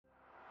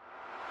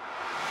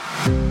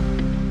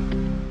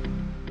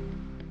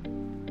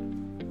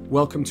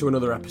Welcome to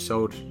another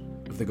episode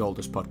of the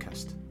Goldust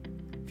Podcast.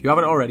 If you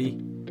haven't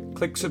already,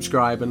 click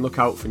subscribe and look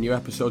out for new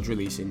episodes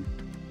releasing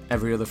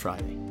every other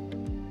Friday.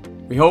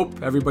 We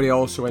hope everybody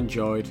also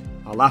enjoyed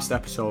our last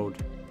episode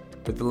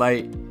with the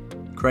late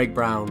Craig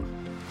Brown,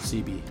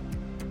 CBE.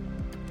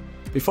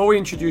 Before we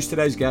introduce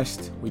today's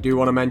guest, we do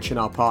want to mention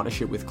our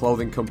partnership with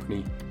clothing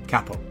company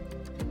Capo.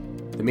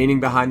 The meaning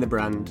behind the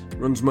brand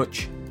runs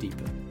much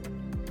deeper.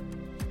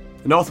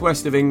 The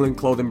Northwest of England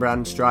clothing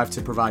brands strive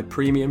to provide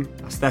premium,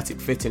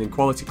 aesthetic fitting and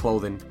quality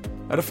clothing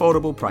at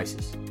affordable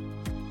prices.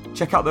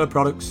 Check out their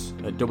products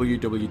at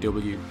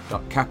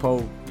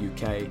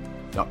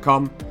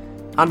www.capouk.com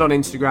and on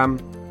Instagram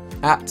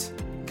at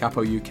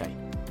CapoUK.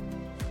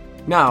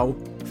 Now,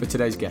 for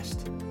today's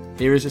guest,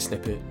 here is a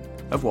snippet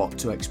of what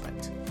to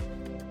expect.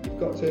 You've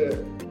got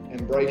to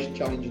embrace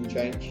challenge and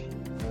change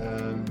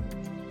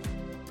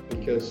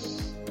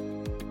because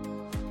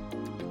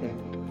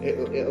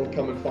it'll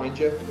come and find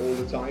you all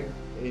the time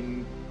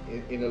in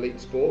elite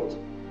sport.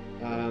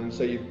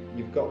 So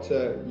you've got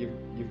to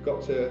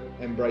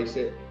embrace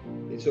it.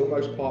 It's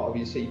almost part of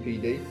your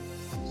CPD.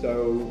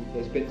 So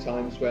there's been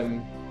times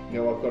when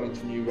I've gone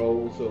into new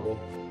roles, or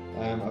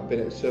I've been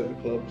at certain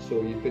clubs,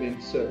 or you've been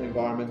in certain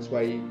environments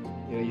where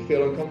you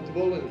feel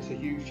uncomfortable and it's a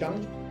huge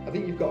challenge. I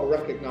think you've got to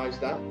recognise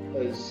that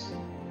as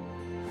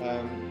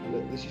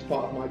that this is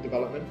part of my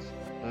development.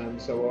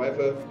 So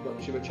however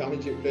much of a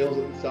challenge it feels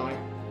at the time,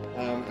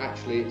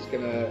 actually it's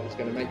gonna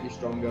make you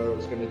stronger.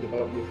 It's going to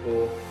develop you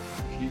for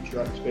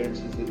future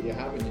experiences that you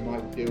have, and you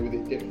might deal with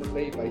it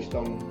differently based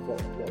on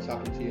what's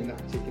happened to you in that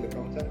particular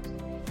context.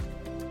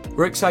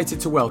 We're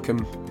excited to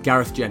welcome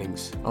Gareth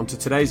Jennings onto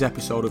today's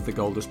episode of the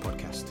Goldust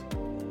Podcast.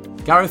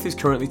 Gareth is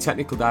currently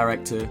Technical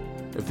Director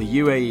of the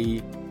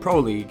UAE Pro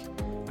League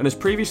and has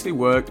previously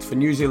worked for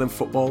New Zealand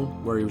Football,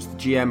 where he was the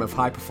GM of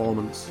High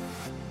Performance,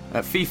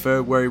 at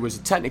FIFA, where he was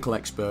a technical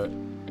expert,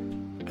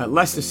 at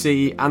Leicester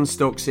City and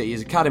Stoke City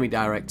as Academy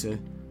Director,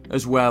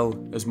 as well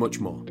as much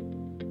more.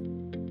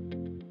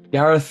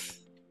 Gareth,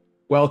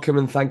 welcome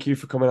and thank you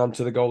for coming on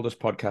to the Goldust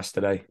Podcast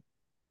today.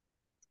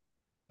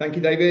 Thank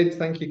you, David.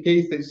 Thank you,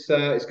 Keith. It's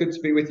good to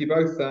be with you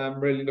both. I'm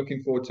really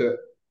looking forward to it.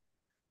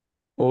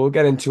 Well, we'll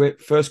get into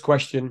it. First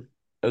question,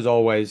 as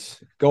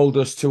always,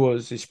 Goldust to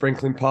us is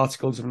sprinkling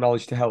particles of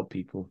knowledge to help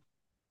people.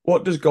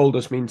 What does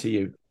Goldust mean to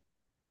you?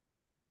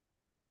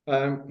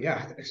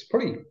 It's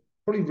probably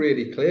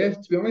really clear,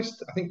 to be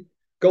honest. I think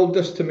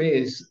Goldust to me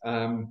is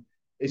an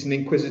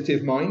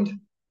inquisitive mind.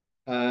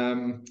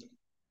 And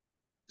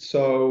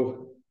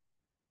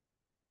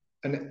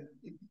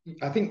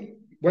I think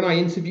when I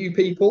interview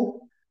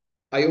people,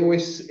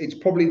 it's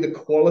probably the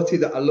quality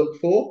that I look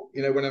for.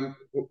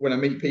 When I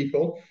meet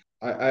people,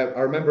 I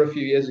remember a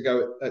few years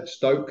ago at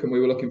Stoke, and we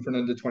were looking for an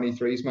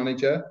under-23s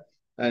manager,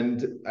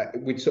 and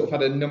we'd sort of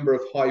had a number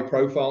of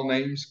high-profile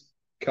names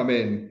come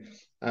in,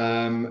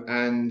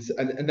 and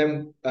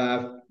then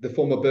the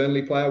former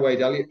Burnley player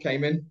Wade Elliott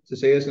came in to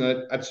see us, and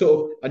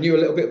I knew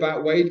a little bit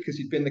about Wade because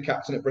he'd been the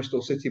captain at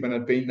Bristol City when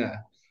I'd been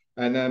there,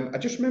 and I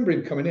just remember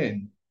him coming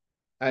in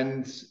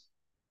and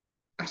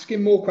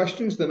asking more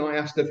questions than I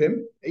asked of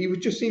him. He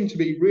would just seem to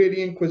be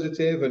really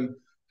inquisitive and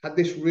had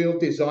this real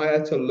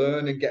desire to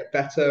learn and get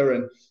better.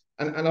 And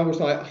I was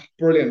like,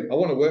 brilliant. I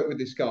want to work with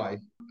this guy.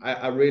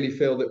 I really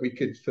feel that we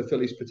could fulfill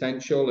his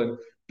potential.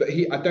 But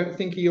I don't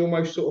think he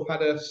almost sort of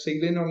had a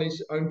ceiling on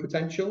his own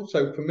potential.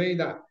 So for me,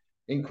 that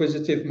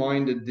inquisitive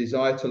mind and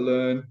desire to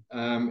learn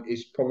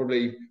is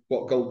probably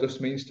what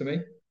Goldust means to me.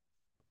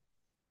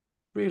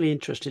 Really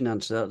interesting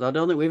answer. I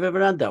don't think we've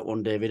ever had that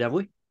one, David, have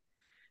we?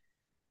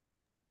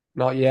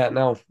 Not yet,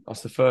 no.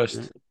 That's the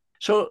first.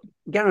 So,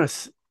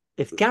 Gareth,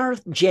 if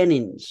Gareth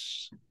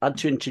Jennings had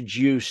to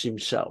introduce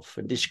himself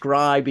and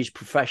describe his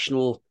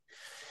professional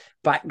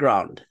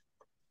background,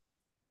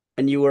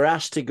 and you were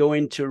asked to go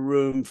into a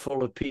room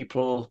full of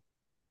people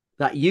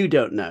that you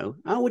don't know,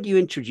 how would you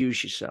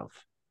introduce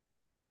yourself?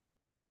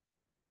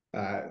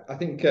 I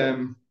think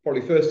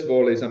probably first of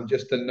all is I'm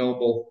just a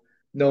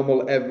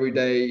normal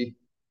everyday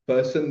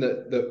person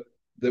that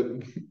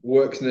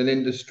works in an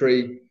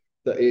industry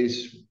that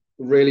is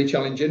really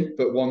challenging,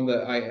 but one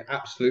that I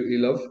absolutely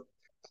love.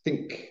 I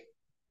think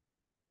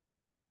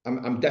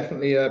I'm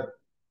definitely a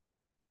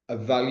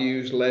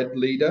values-led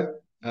leader.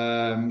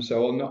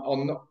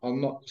 So I'll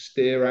not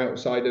steer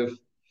outside of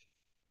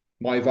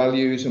my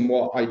values and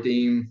what I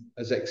deem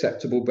as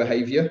acceptable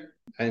behaviour,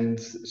 and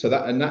so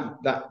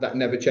that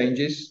never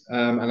changes.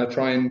 And I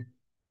try and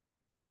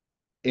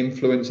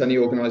influence any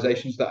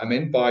organisations that I'm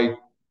in by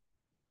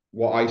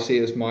what I see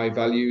as my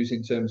values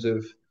in terms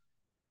of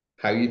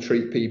how you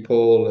treat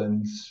people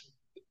and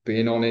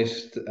being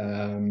honest,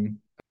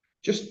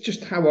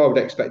 just how I would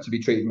expect to be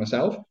treated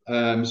myself.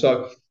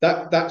 So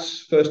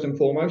that's first and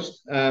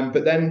foremost.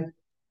 But then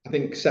I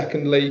think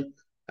secondly,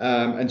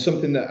 and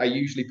something that I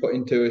usually put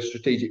into a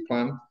strategic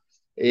plan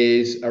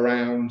is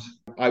around,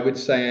 I would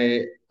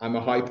say I'm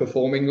a high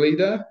performing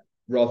leader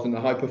rather than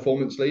a high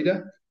performance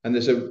leader. And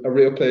there's a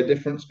real clear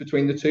difference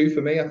between the two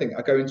for me. I think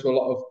I go into a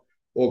lot of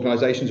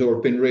organisations, or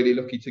have been really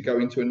lucky to go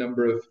into a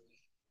number of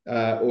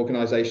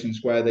organisations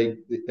where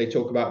they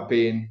talk about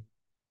being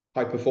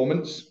high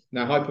performance.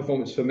 Now, high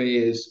performance for me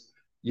is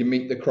you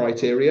meet the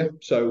criteria.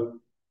 So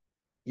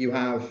you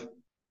have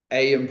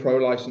A and pro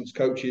licensed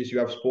coaches, you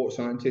have sports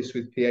scientists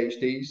with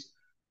PhDs,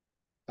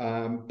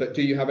 but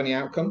do you have any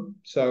outcome?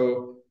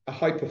 So a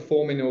high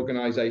performing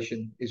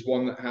organisation is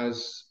one that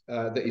has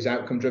that is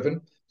outcome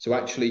driven. So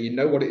actually, you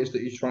know what it is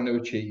that you're trying to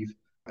achieve,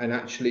 and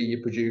actually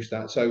you produce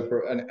that. So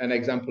for an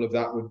example of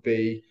that would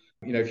be,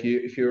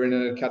 if you're in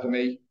an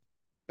academy.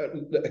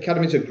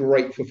 Academies are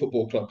great for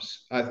football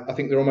clubs. I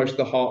think they're almost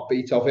the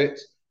heartbeat of it.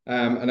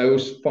 And I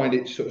always find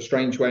it sort of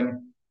strange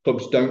when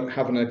clubs don't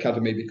have an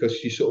academy,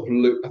 because you sort of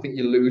I think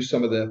you lose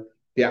some of the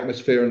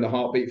atmosphere and the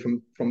heartbeat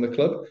from the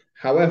club.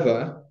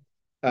 However,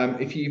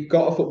 if you've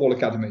got a football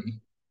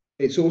academy,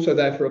 it's also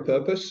there for a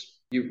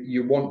purpose.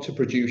 You want to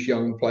produce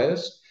young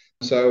players.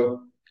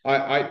 So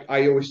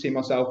I always see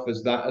myself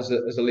as that as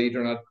a leader,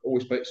 and I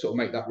always sort of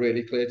make that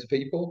really clear to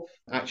people.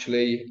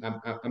 Actually,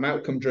 I'm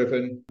outcome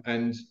driven,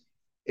 and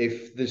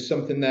if there's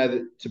something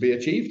there to be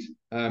achieved,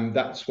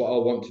 that's what I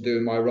want to do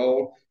in my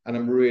role. And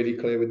I'm really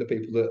clear with the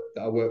people that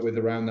I work with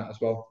around that as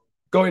well.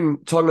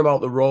 Talking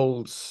about the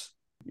roles,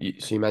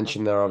 so you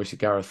mentioned there, obviously,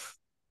 Gareth,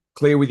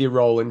 clear with your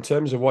role in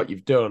terms of what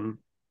you've done.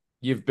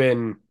 You've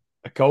been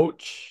a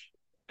coach,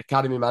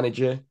 academy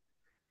manager.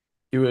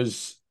 You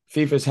was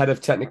FIFA's head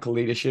of technical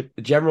leadership,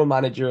 the general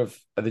manager of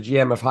the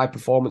GM of high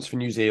performance for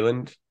New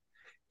Zealand,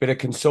 been a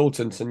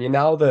consultant, and you're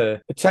now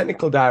the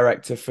technical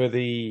director for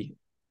the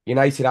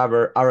United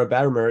Arab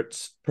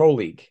Emirates Pro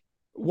League.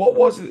 What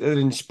was it that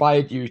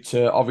inspired you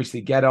to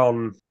obviously get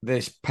on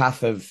this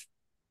path of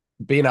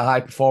being a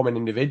high performing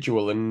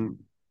individual, and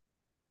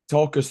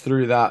talk us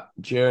through that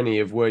journey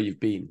of where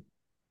you've been?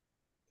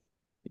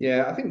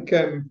 Yeah, I think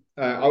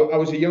I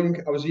was a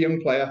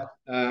young player,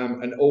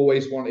 and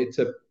always wanted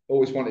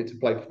to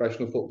play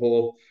professional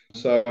football.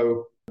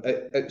 So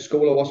at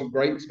school, I wasn't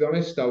great, to be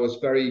honest.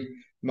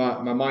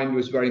 My mind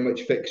was very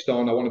much fixed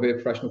on I want to be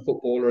a professional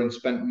footballer, and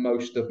spent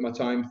most of my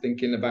time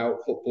thinking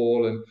about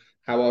football and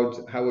how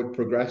I'd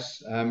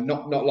progress.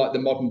 Not like the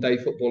modern day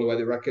footballer, where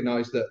they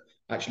recognise that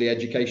actually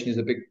education is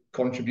a big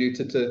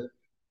contributor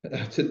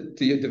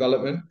to your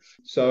development.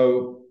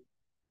 So,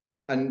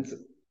 and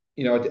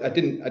I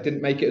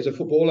didn't make it as a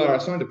footballer. I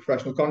signed a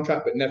professional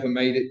contract, but never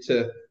made it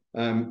to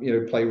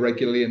play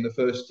regularly in the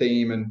first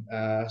team, and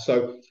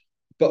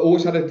but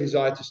always had a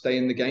desire to stay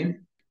in the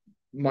game.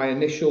 My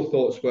initial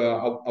thoughts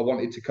were I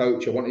wanted to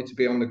coach, I wanted to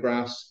be on the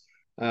grass,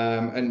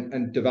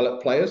 and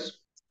develop players.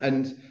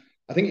 And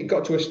I think it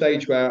got to a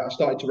stage where I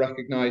started to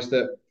recognise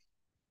that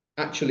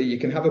actually you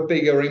can have a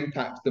bigger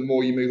impact the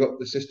more you move up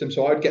the system.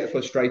 So I'd get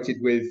frustrated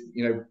with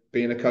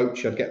being a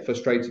coach. I'd get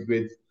frustrated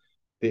with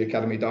the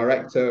academy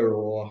director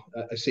or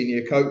a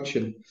senior coach,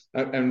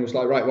 and was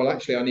like, right, well,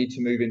 actually I need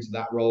to move into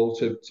that role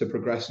to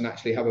progress and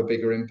actually have a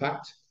bigger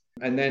impact.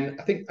 And then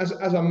I think as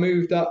I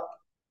moved up,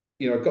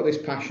 I've got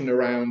this passion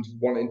around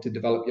wanting to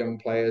develop young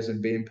players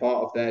and being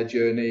part of their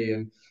journey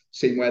and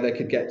seeing where they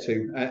could get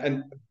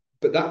to.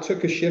 But that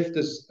took a shift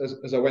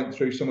as I went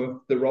through some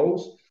of the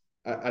roles.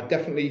 I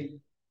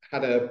definitely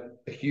had a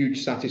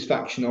huge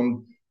satisfaction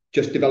on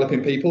just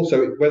developing people.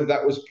 So whether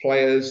that was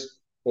players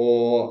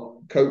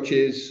or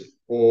coaches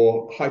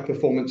or high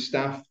performance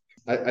staff,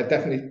 I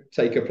definitely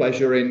take a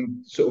pleasure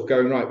in sort of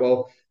going, right,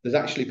 well, there's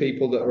actually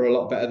people that are a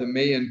lot better than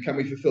me, and can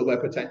we fulfill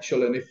their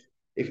potential? And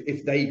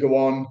if they go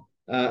on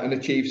and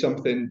achieve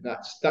something,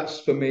 that's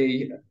for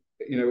me,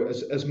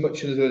 as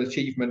much as an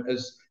achievement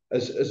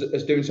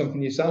as doing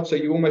something yourself. So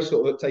you almost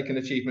sort of take an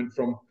achievement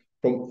from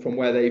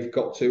where they've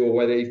got to or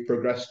where they've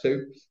progressed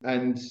to.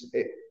 And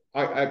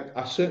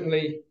I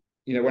certainly,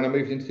 when I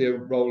moved into the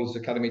role as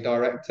academy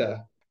director,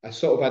 I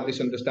sort of had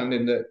this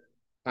understanding that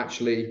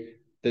actually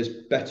there's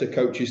better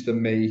coaches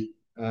than me.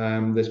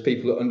 There's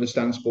people that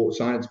understand sports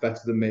science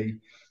better than me.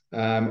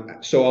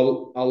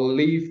 So I'll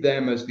leave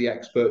them as the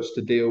experts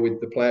to deal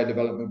with the player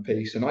development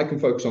piece, and I can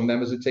focus on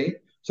them as a team.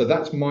 So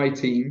that's my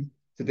team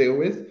to deal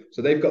with.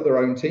 So they've got their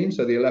own team,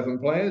 so the 11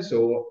 players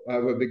or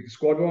however big the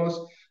squad was,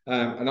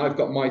 and I've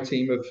got my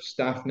team of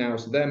staff now.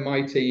 So they're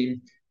my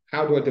team.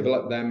 How do I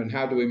develop them, and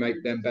how do we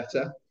make them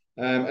better?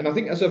 And I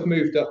think as I've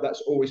moved up,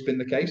 that's always been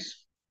the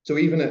case. So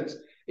even at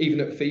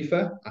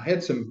FIFA, I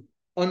had some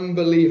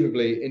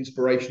unbelievably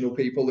inspirational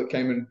people that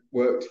came and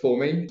worked for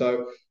me.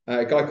 So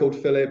a guy called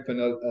Philip and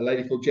a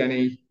lady called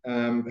Jenny,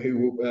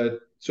 who were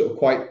sort of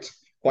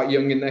quite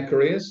young in their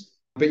careers.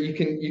 But you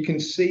can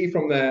see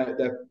from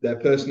their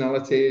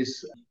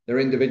personalities, their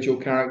individual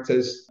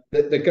characters,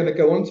 that they're going to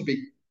go on to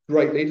be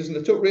great leaders. And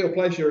they took real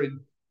pleasure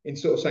in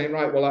sort of saying,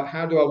 right, well,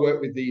 how do I work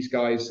with these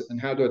guys,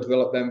 and how do I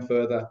develop them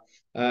further?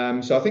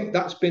 So I think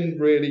that's been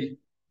really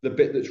the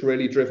bit that's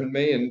really driven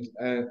me,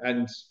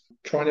 and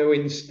trying to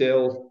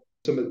instill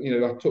some of,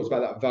 I talked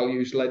about that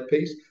values-led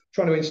piece,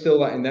 trying to instill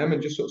that in them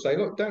and just sort of say,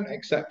 look, don't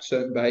accept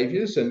certain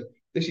behaviours, and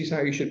this is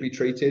how you should be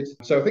treated.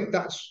 So I think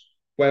that's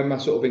where my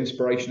sort of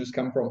inspiration has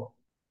come from.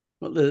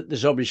 Well,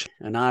 there's obviously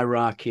an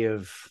hierarchy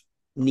of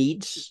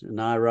needs, an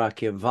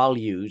hierarchy of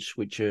values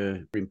which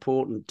are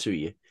important to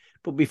you.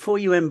 But before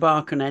you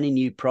embark on any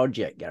new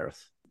project,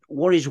 Gareth,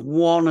 what is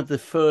one of the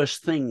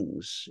first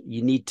things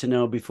you need to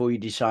know before you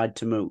decide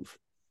to move?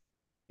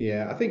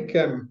 Yeah, I think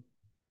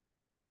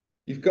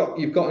you've got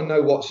to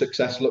know what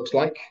success looks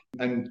like,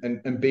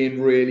 and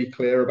being really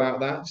clear about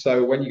that.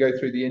 So when you go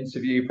through the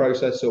interview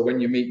process or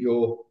when you meet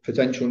your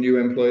potential new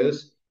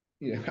employers,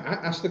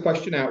 ask the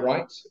question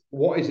outright: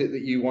 what is it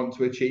that you want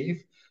to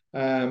achieve?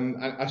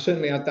 I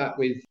certainly had that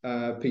with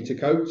Peter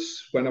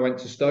Coates when I went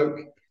to Stoke.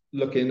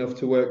 Lucky enough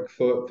to work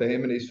for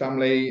him and his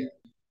family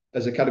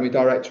as academy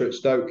director at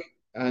Stoke,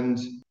 and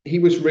he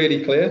was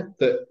really clear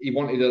that he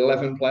wanted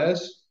 11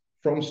 players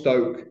from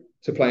Stoke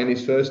to play in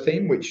his first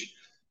team, which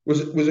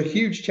was a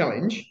huge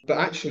challenge. But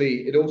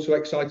actually, it also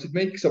excited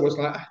me because I was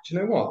like, do you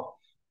know what?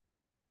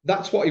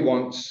 That's what he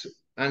wants,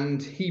 and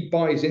he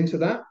buys into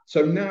that.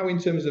 So now, in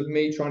terms of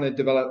me trying to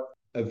develop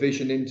a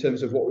vision in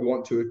terms of what we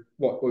want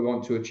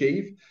to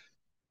achieve,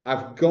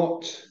 I've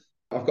got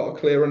a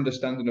clear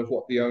understanding of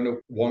what the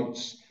owner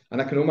wants,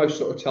 and I can almost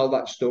sort of tell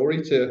that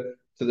story to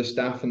the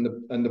staff and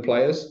the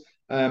players.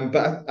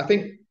 But I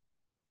think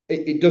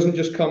it doesn't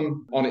just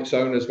come on its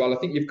own as well. I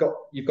think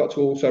you've got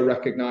to also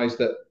recognise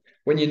that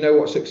when you know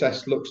what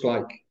success looks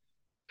like,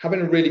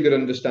 having a really good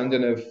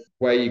understanding of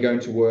where you're going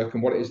to work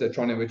and what it is they're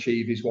trying to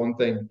achieve is one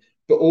thing,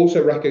 but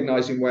also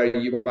recognizing where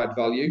you add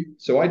value.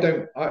 So I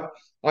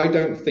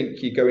don't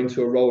think you go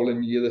into a role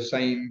and you're the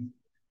same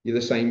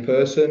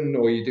person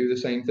or you do the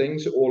same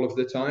things all of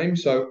the time.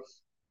 So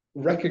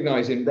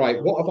recognizing,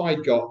 right, what have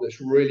I got that's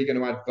really going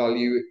to add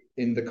value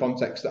in the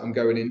context that I'm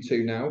going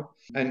into now?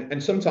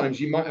 And sometimes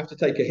you might have to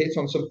take a hit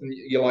on something that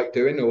you like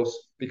doing, or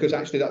because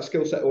actually that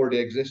skill set already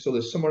exists, or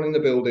there's someone in the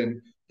building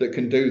that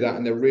can do that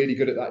and they're really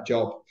good at that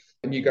job.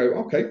 And you go,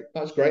 okay,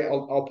 that's great.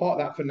 I'll park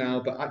that for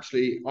now, but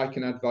actually I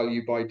can add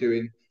value by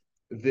doing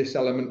this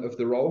element of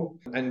the role.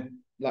 And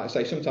like I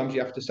say, sometimes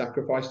you have to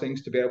sacrifice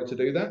things to be able to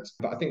do that.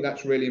 But I think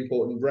that's really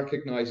important,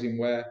 recognizing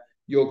where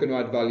you're going to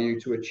add value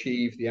to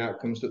achieve the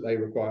outcomes that they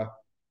require.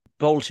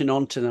 Bolting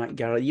onto that,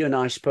 Gareth, you and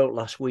I spoke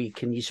last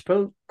week, and you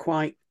spoke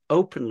quite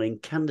openly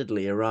and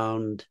candidly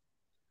around,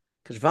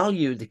 because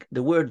value,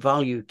 the word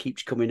value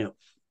keeps coming up.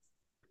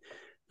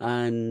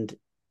 And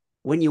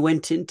when you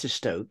went into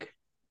Stoke,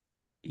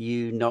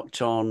 you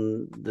knocked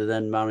on the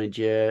then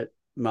manager,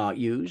 Mark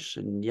Hughes,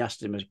 and you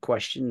asked him a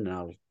question, and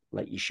I'll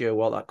let you share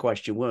what that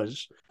question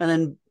was. And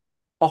then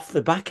on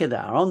the back of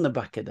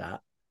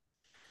that,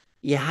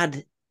 you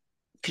had,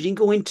 because you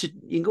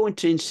can go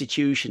into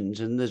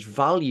institutions and there's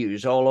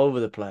values all over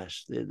the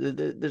place.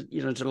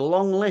 There's a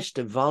long list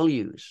of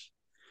values,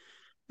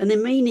 and they're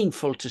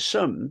meaningful to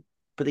some,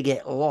 but they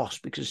get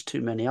lost because there's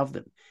too many of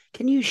them.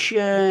 Can you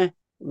share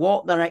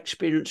what that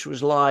experience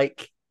was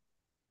like,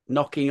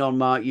 knocking on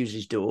Mark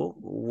Hughes' door,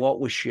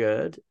 what was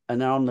shared, and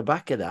then on the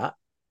back of that,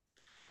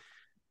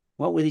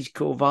 what were these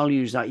core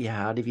values that you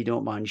had, if you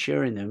don't mind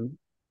sharing them?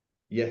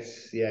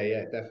 Yes,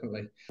 yeah,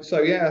 definitely.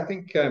 So yeah, I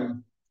think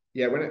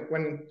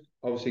when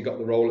obviously got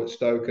the role at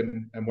Stoke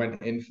and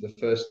went in for the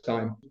first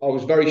time, I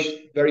was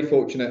very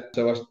fortunate.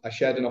 So I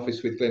shared an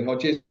office with Glyn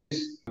Hodges,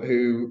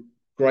 who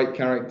great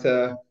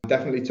character,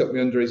 definitely took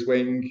me under his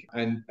wing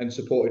and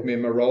supported me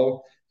in my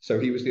role. So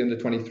he was the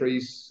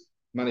under-23s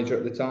manager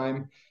at the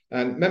time.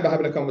 And remember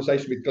having a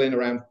conversation with Glyn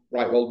around,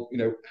 right, well,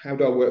 how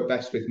do I work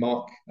best with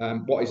Mark?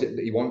 What is it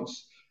that he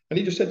wants? And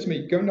he just said to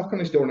me, go knock on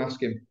his door and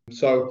ask him.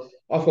 So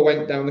off I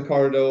went down the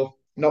corridor,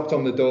 knocked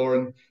on the door,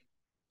 and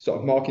sort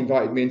of Mark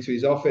invited me into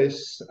his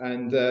office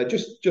and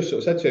just sort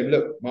of said to him,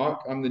 look,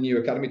 Mark, I'm the new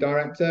academy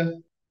director.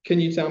 Can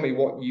you tell me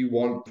what you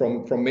want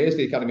from me as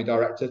the academy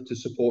director to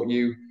support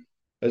you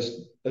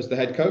as the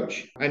head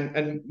coach?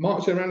 And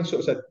Mark turned around and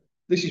sort of said,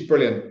 this is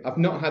brilliant. I've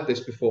not had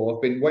this before.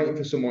 I've been waiting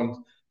for someone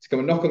to come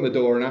and knock on the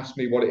door and ask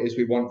me what it is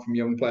we want from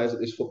young players at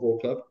this football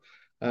club.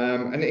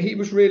 And he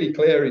was really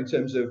clear in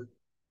terms of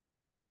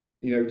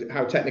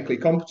how technically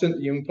competent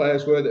the young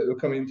players were that were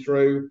coming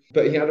through,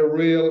 but he had a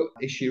real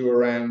issue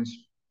around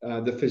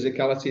the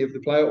physicality of the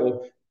player,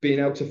 or being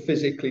able to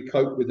physically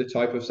cope with the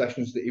type of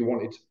sessions that he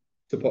wanted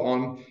to put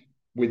on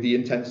with the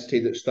intensity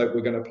that Stoke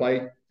were going to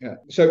play. Yeah.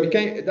 So it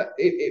became that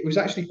it was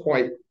actually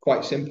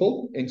quite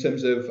simple in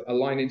terms of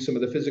aligning some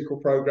of the physical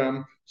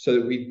program so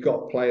that we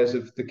got players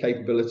of the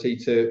capability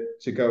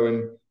to go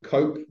and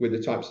cope with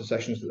the types of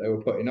sessions that they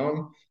were putting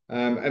on.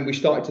 And we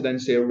started to then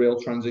see a real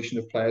transition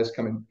of players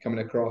coming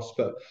across.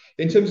 But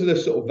in terms of the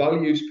sort of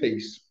values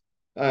piece,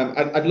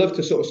 I'd love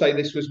to sort of say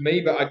this was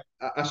me, but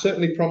I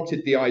certainly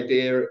prompted the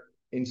idea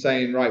in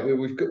saying, right,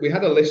 we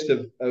had a list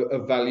of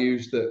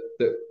values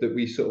that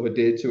we sort of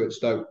adhered to at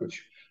Stoke,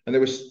 and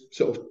there was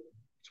sort of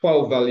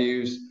 12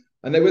 values,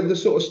 and they were the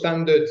sort of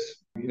standard,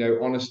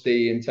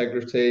 honesty,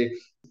 integrity,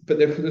 but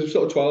there was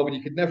sort of 12, and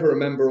you could never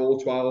remember all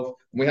 12.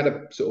 And we had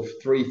a sort of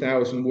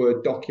 3,000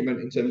 word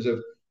document in terms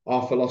of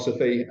our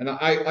philosophy, and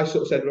I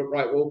sort of said, look,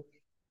 right, well,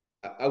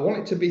 I want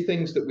it to be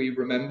things that we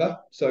remember.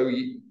 So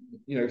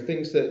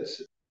things that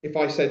if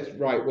I said,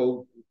 right,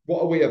 well,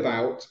 what are we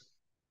about?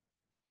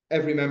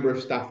 Every member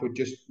of staff would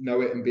just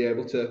know it and be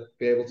able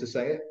to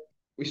say it.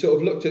 we sort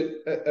of looked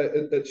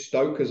at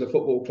Stoke as a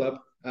football club,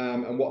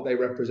 and what they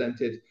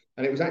represented.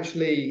 And it was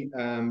actually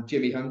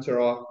Jimmy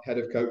Hunter, our head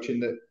of coaching,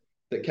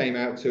 that came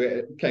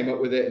up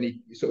with it, and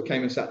he sort of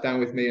came and sat down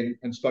with me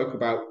and spoke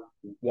about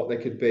what they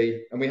could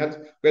be. And we had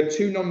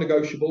two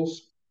non-negotiables.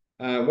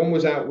 One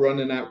was outrun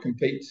and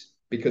outcompete,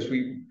 because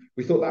we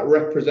thought that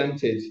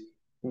represented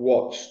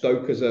what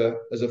Stoke as a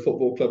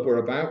football club were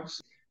about.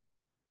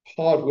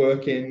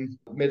 Hard-working,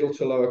 middle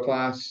to lower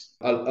class,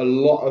 a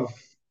lot of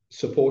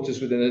supporters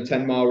within a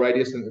 10-mile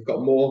radius, and they've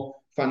got more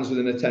fans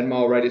within a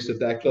 10-mile radius of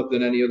their club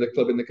than any other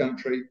club in the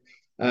country.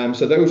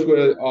 So those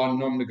were our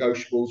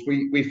non-negotiables.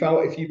 We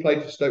felt if you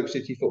played for Stoke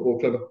City Football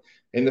Club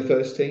in the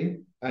first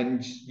team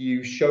and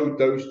you showed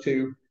those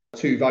two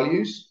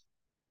values,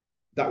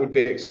 that would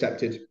be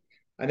accepted.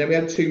 And then we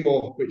had two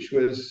more, which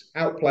was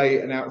outplay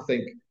and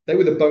outthink. They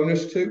were the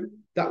bonus two.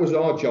 That was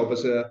our job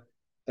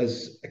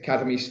as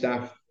academy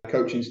staff,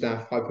 coaching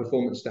staff, high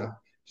performance staff,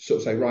 to sort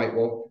of say, right,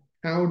 well,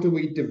 how do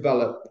we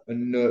develop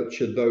and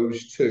nurture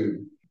those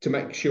two to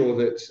make sure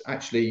that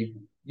actually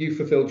you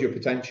fulfilled your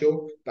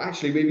potential, but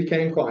actually we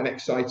became quite an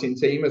exciting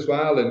team as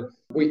well. And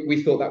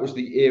we thought that was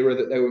the era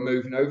that they were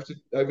moving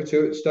over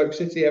to at Stoke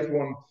City.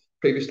 Everyone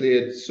previously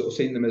had sort of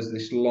seen them as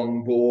this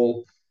long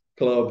ball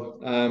club,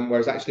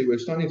 whereas actually we're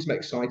starting to make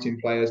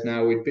exciting players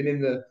now. We've been in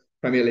the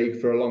Premier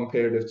League for a long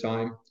period of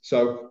time.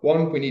 So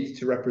one, we needed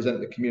to represent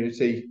the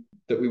community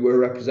that we were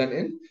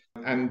representing,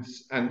 and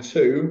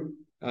two,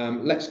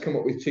 let's come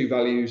up with two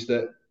values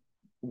that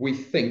we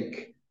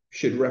think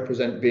should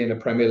represent being a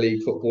Premier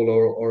League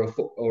footballer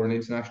or an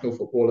international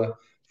footballer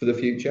for the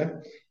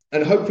future.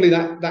 And hopefully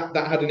that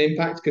had an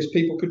impact, because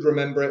people could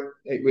remember it.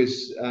 It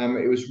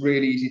was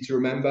really easy to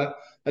remember.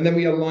 And then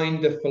we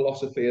aligned a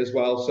philosophy as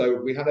well.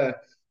 So we had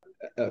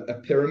a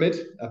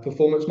pyramid, a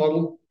performance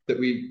model that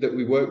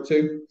we worked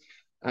to,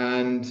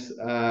 and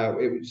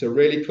it was a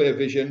really clear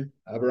vision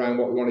around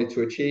what we wanted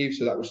to achieve.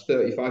 So that was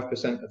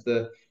 35% of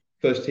the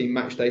first team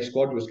match day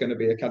squad was going to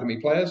be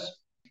academy players.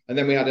 And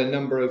then we had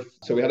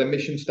we had a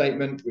mission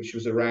statement, which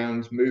was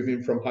around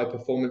moving from high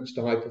performance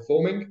to high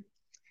performing.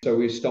 So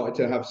we started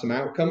to have some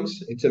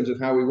outcomes in terms of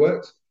how we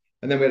worked.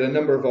 And then we had a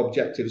number of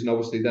objectives, and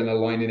obviously then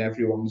aligning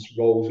everyone's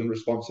roles and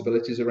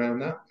responsibilities around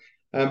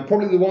that.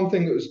 Probably the one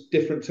thing that was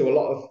different to a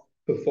lot of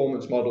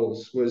performance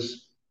models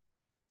was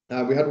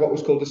we had what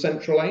was called a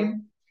central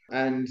aim.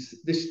 And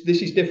this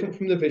is different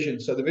from the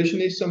vision. So the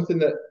vision is something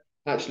that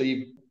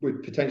actually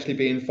would potentially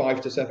be in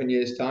 5 to 7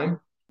 years' time.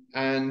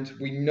 And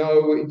we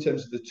know in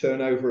terms of the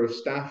turnover of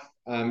staff,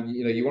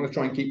 you want to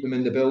try and keep them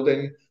in the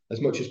building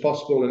as much as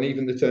possible, and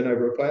even the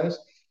turnover of players.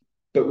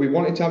 But we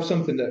wanted to have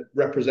something that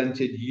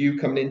represented you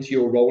coming into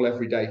your role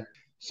every day.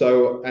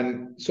 So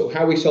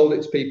how we sold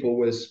it to people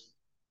was,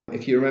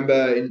 if you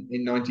remember in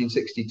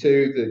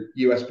 1962, the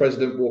US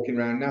president walking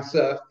around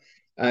NASA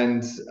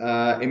and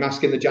him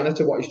asking the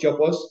janitor what his job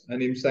was,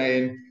 and him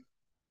saying,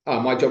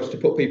 my job's to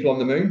put people on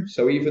the moon.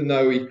 So even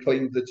though he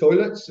cleaned the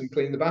toilets and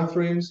cleaned the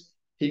bathrooms,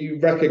 he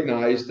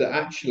recognized that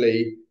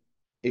actually,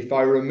 if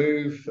I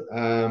remove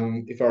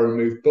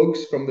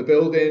bugs from the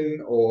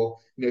building, or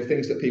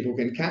things that people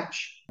can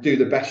catch, do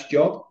the best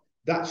job,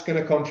 that's going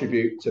to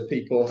contribute to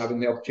people having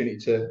the opportunity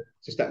to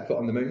step foot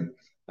on the moon.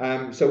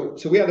 So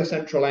we had a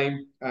central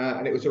aim,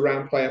 and it was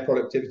around player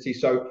productivity.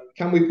 So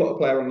can we put a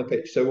player on the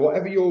pitch? So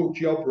whatever your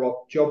job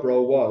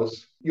role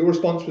was, your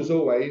response was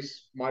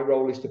always, my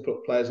role is to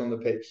put players on the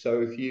pitch.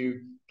 So if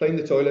you clean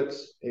the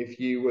toilets, if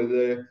you were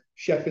the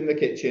chef in the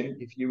kitchen,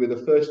 if you were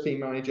the first team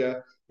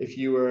manager, if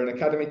you were an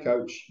academy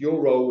coach, your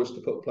role was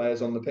to put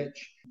players on the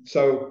pitch.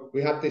 So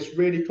we had this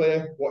really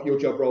clear what your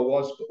job role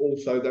was, but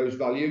also those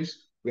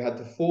values. We had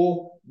the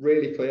 4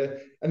 really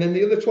clear. And then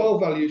the other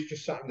 12 values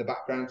just sat in the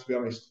background, to be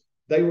honest.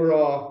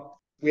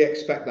 We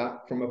expect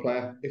that from a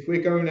player. If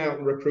we're going out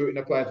and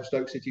recruiting a player for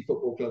Stoke City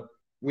Football Club,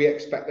 we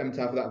expect them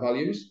to have that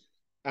values.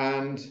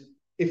 And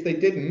if they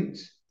didn't,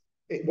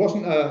 it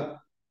wasn't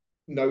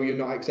no, you're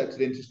not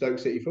accepted into Stoke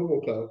City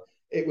Football Club.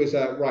 It was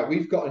right,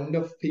 we've got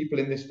enough people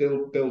in this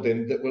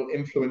building that will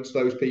influence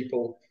those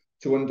people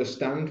to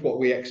understand what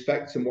we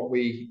expect and what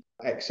we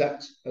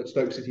accept at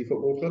Stoke City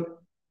Football Club.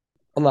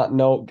 On that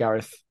note,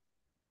 Gareth,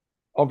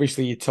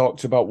 obviously you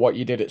talked about what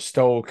you did at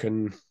Stoke,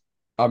 and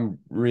I'm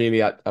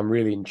really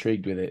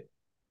intrigued with it.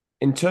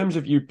 In terms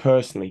of you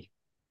personally,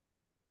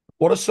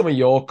 what are some of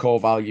your core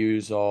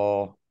values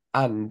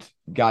and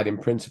guiding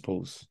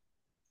principles?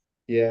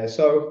 Yeah,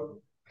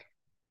 so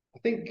I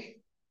think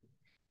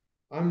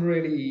I'm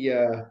really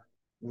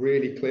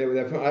clear with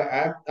everything.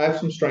 I have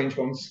some strange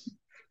ones.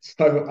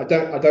 So I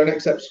don't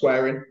accept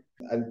swearing,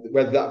 and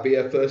whether that be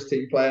a first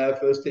team player,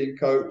 first team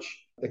coach,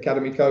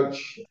 academy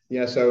coach.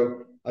 Yeah,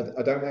 so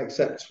I don't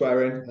accept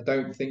swearing. I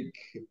don't think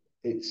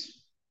it's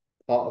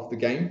part of the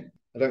game.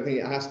 I don't think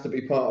it has to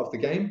be part of the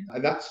game,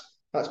 and that's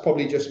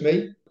probably just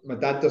me. My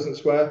dad doesn't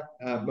swear.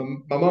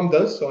 My mum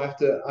does, so I have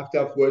to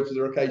have words with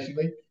her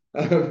occasionally.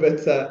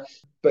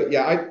 But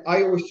yeah,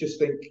 I always just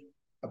think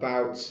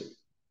about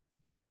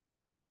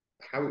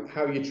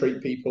how you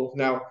treat people.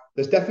 Now,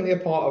 there's definitely a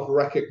part of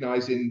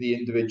recognizing the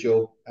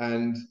individual,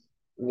 and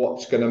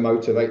what's going to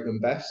motivate them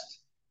best.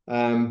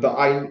 But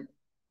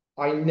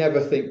I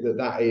never think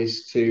that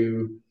is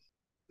to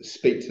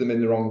speak to them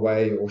in the wrong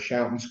way or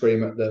shout and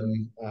scream at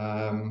them.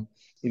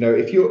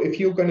 If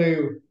you're going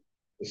to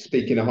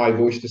speak in a high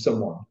voice to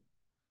someone,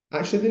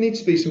 actually there needs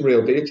to be some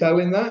real detail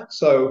in that.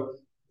 So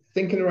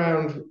thinking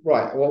around,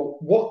 right, well,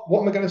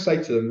 what am I going to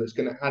say to them that's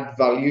going to add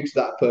value to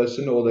that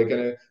person, or they're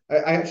going to?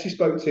 I actually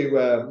spoke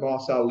to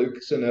Marcel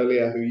Lucassen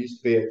earlier, who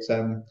used to be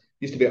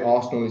at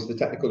Arsenal. He's the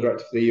technical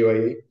director for the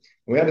UAE.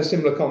 And we had a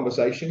similar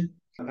conversation,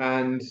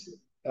 and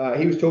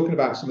he was talking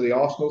about some of the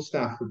Arsenal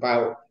staff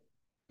about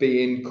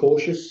being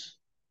cautious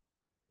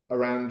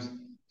around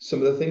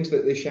some of the things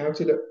that they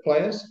shouted at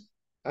players.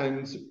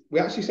 And we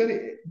actually said,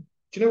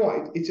 do you know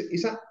what?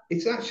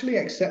 It's actually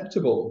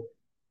acceptable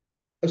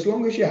as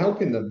long as you're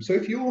helping them. So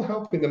if you're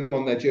helping them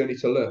on their journey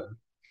to learn,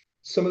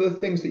 some of the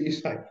things that you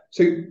say.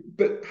 So,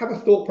 but have a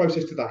thought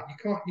process to that.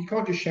 You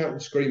can't just shout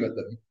and scream at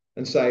them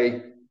and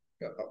say,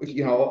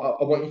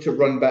 I want you to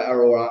run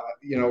better, or I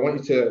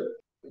want you to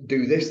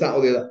do this, that,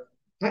 or the other.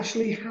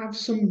 Actually, have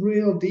some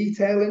real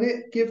detail in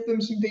it. Give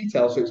them some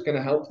detail, so it's going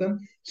to help them.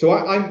 So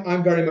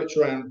I'm very much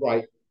around,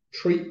 right.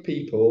 Treat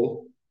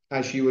people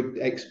as you would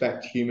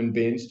expect human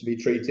beings to be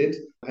treated,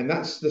 and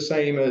that's the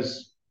same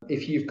as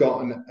if you've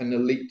got an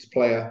elite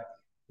player,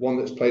 one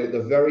that's played at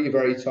the very,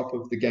 very top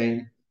of the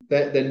game.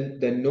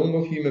 They're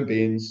normal human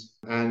beings,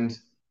 and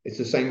it's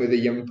the same with a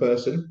young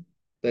person.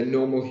 They're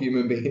normal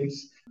human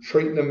beings.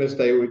 Treat them as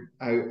they would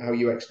how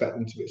you expect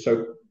them to be.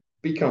 So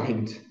be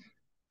kind,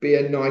 be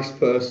a nice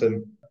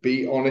person,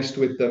 be honest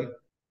with them,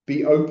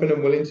 be open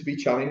and willing to be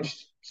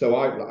challenged. So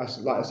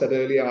like I said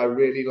earlier, I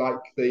really like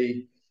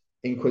the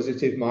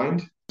inquisitive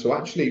mind. So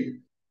actually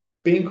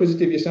be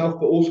inquisitive yourself,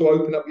 but also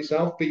open up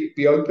yourself.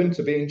 Be open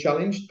to being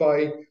challenged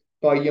by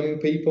young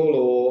people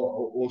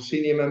or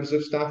senior members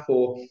of staff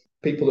or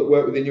people that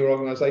work within your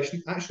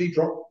organisation. Actually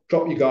drop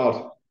your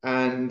guard.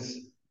 And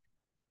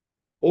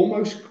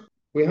almost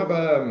we have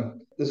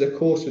there's a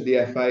course with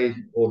the FA,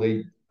 or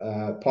the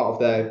part of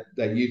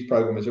their youth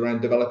program is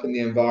around developing the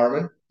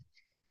environment.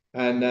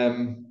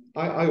 And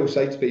I always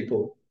say to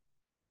people,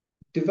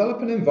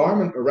 develop an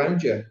environment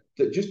around you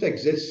that just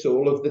exists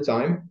all of the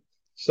time,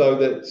 so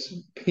that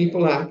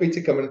people are happy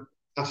to come and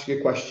ask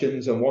you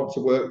questions and want to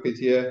work with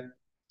you.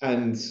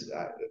 And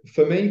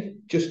for me,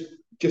 just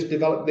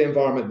develop the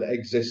environment that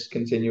exists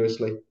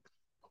continuously.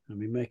 I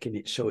mean, making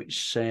it so it's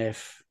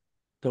safe,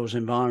 those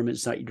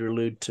environments that you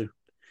allude to.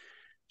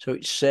 So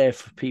it's safe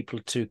for people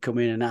to come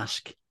in and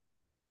ask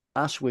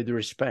with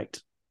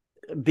respect.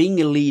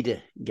 Being a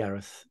leader,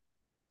 Gareth,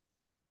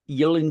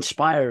 you'll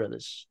inspire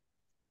others.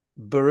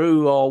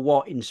 Baru, or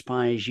what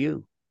inspires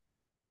you?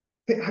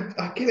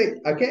 I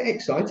get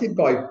excited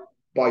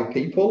by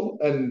people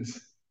and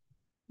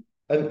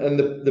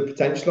the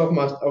potential of them.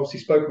 I obviously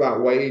spoke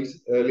about Wade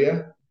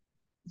earlier.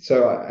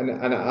 So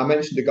and I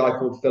mentioned a guy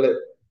called Philip.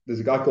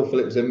 There's a guy called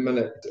Philip Zimmerman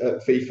at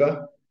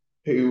FIFA,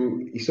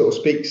 who he sort of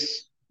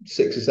speaks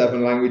 6 or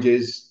 7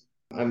 languages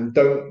and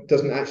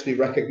doesn't actually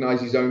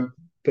recognise his own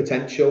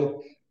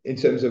potential in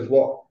terms of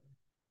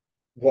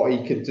what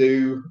he could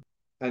do.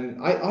 And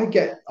I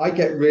get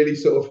really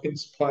sort of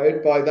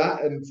inspired by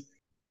that, and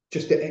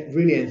just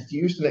really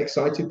enthused and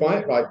excited by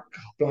it. Like,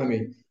 God,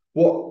 blimey,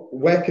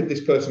 where could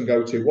this person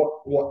go to?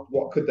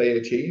 What could they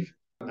achieve?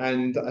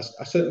 And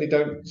I certainly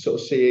don't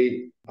sort of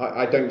see.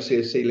 I don't see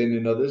a ceiling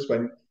in others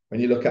when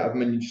you look at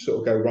them and you just sort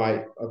of go,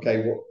 right,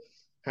 okay,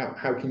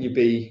 how can you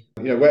be?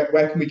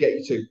 Where can we get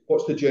you to?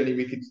 What's the journey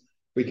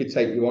we could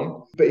take you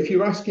on? But if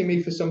you're asking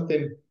me for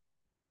something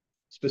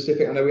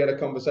specific, I know we had a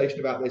conversation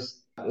about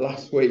this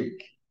last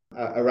week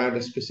around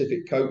a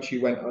specific coach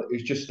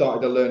who's just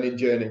started a learning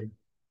journey.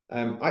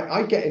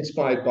 I get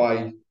inspired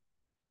by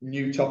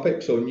new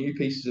topics or new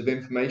pieces of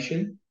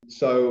information.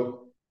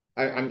 So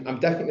I'm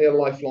definitely a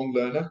lifelong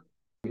learner.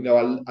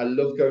 I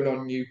love going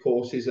on new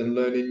courses and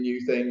learning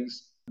new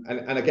things,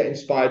 and I get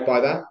inspired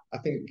by that. I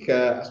think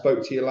I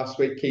spoke to you last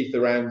week, Keith,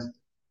 around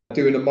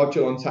doing a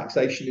module on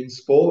taxation in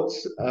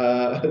sports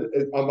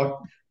on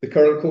the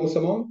current course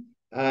I'm on,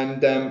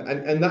 and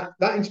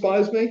that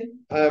inspires me.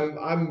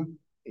 I'm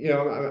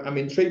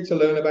intrigued to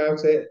learn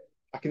about it.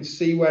 I can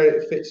see where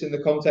it fits in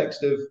the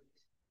context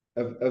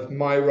of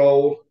my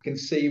role. I can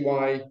see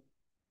why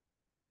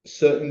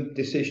certain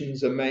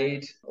decisions are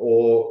made,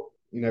 or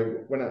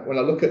when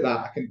I look at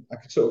that, I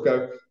can sort of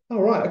go, oh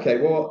right, okay,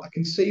 well I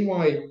can see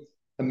why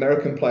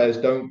American players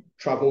don't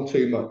travel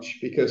too much,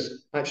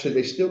 because actually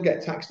they still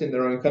get taxed in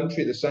their own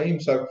country the same.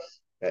 So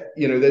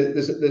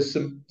there's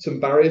some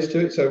barriers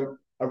to it. So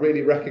I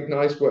really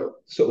recognise what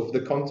sort of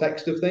the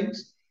context of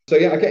things. So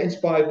yeah, I get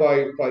inspired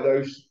by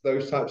those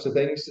types of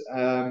things.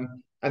 And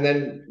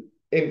then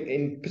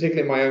in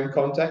particularly in my own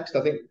context,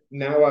 I think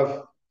now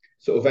I've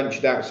sort of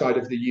ventured outside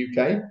of the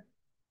UK.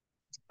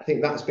 I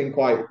think that's been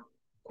quite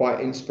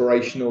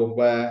inspirational,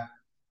 where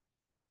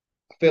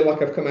I feel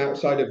like I've come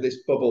outside of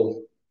this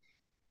bubble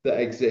that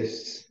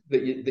exists,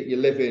 that you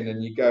live in,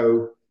 and you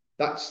go,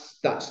 that's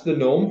the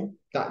norm.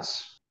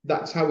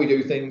 That's how we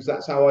do things.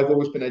 That's how I've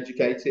always been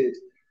educated.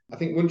 I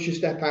think once you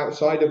step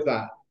outside of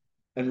that,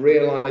 and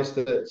realize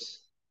that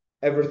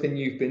everything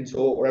you've been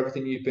taught or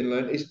everything you've been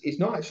learned is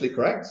not actually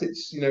correct.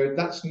 It's,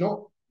 that's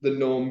not the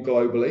norm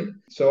globally.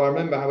 So I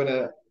remember having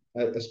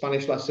a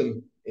Spanish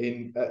lesson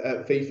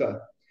at FIFA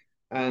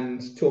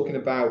and talking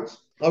about,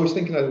 I was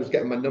thinking I was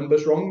getting my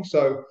numbers wrong.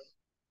 So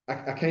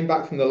I came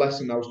back from the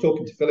lesson. I was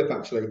talking to Philip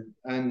actually,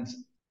 and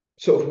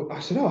I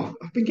said, "Oh,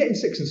 I've been getting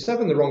 6 and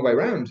 7 the wrong way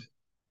round."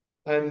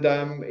 And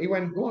he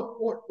went,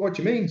 what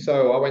do you mean?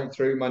 So I went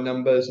through my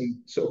numbers and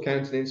sort of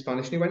counted in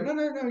Spanish. And he went,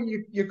 no,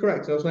 you're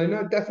correct. And I was like,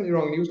 no, definitely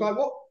wrong. And he was like,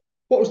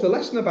 what was the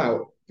lesson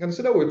about? And I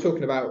said, oh, we were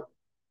talking about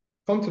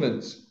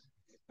continents.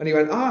 And he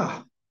went,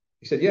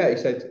 he said, yeah. He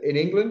said, in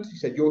England, he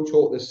said, you're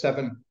taught there's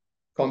 7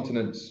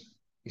 continents.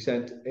 He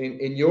said,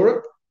 in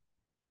Europe,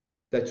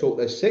 they're taught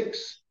there's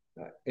 6.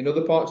 In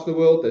other parts of the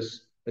world,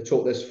 they're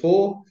taught there's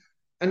 4.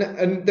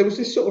 And there was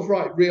this sort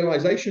of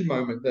realization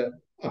moment that,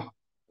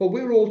 well,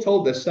 we were all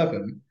told there's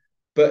 7,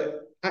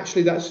 but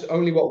actually that's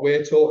only what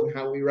we're taught and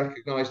how we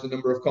recognize the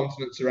number of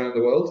continents around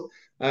the world.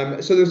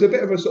 So there was a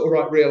bit of a sort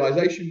of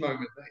realization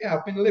moment that, yeah,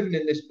 I've been living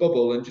in this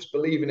bubble and just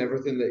believing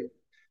everything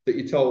that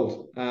you're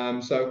told.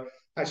 So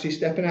actually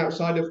stepping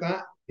outside of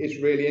that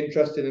is really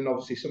interesting. And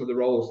obviously some of the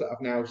roles that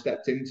I've now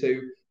stepped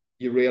into,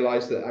 you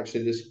realize that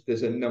actually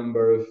there's a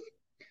number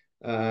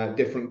of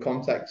different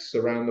contexts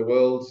around the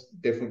world,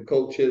 different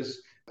cultures,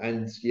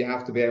 and you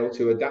have to be able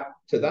to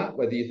adapt to that,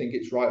 whether you think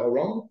it's right or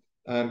wrong.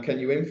 Can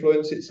you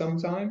influence it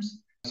sometimes?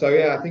 So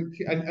yeah, I think,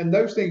 and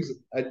those things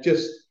are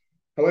just,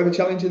 however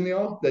challenging they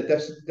are, they're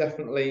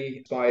definitely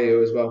inspire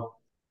you as well.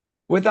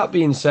 With that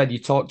being said, you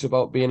talked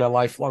about being a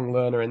lifelong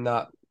learner in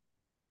that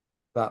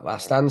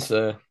last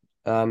answer,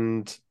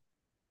 and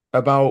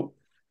about,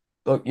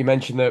 look, you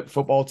mentioned the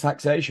football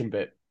taxation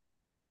bit.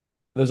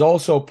 There's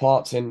also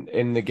parts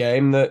in the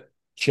game that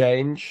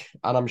change,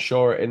 and I'm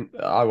sure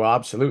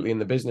absolutely in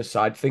the business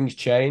side, things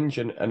change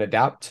and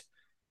adapt.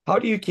 How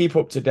do you keep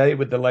up to date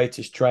with the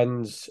latest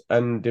trends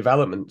and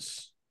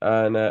developments,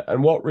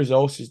 and what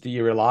resources do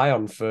you rely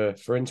on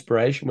for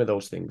inspiration with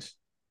those things?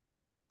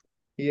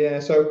 Yeah,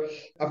 so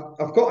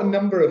I've got a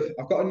number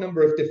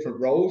of different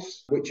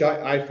roles, which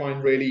I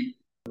find really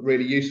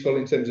useful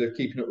in terms of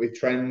keeping up with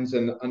trends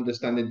and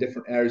understanding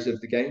different areas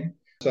of the game.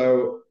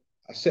 So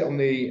I sit on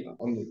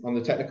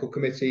the technical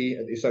committee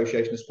at the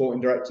Association of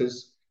Sporting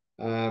Directors,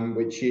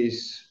 which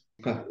is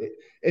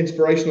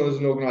inspirational as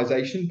an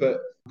organisation, but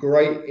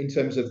great in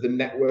terms of the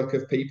network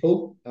of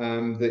people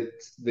that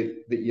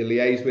you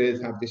liaise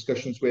with, have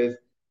discussions with,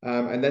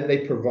 and then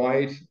they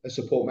provide a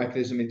support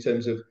mechanism in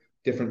terms of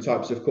different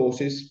types of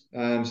courses.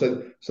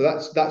 So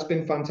that's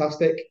been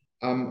fantastic.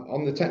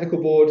 On the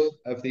technical board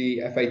of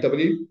the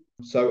FAW.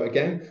 So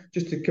again,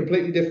 just a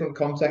completely different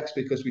context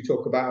because we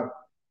talk about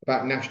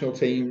national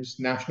teams,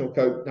 national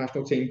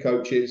team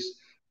coaches,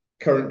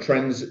 current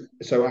trends.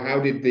 So how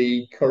did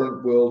the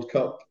current World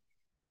Cup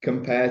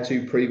compare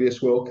to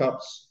previous World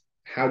Cups?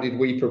 How did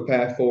we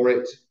prepare for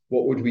it?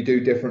 What would we do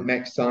different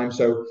next time?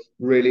 So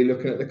really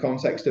looking at the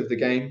context of the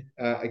game.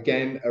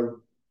 Again,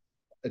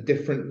 a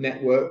different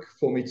network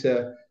for me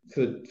to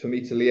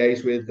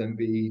liaise with and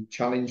be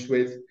challenged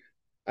with.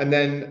 And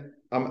then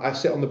I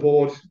sit on the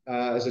board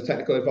as a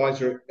technical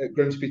advisor at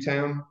Grimsby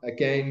Town.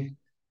 Again,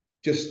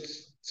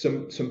 just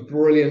some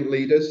brilliant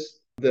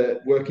leaders that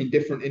work in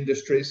different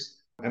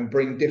industries and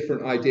bring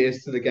different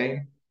ideas to the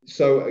game.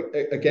 So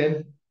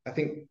again, I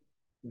think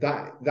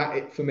that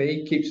it for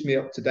me keeps me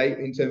up to date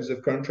in terms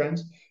of current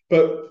trends.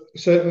 But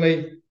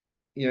certainly,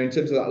 in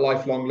terms of that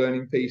lifelong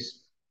learning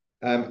piece,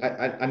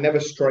 I never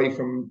stray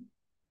from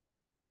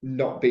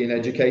not being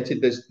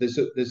educated.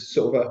 There's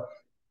sort of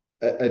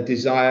a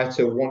desire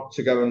to want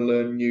to go and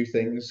learn new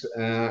things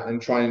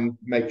and try and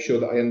make sure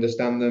that I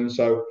understand them.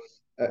 So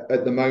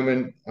at the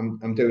moment,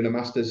 I'm doing a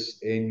master's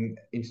in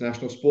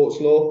international sports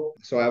law.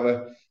 So I have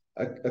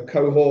a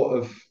cohort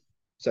of,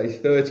 say,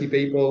 30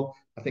 people.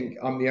 I think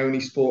I'm the only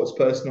sports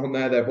person on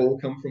there. They've all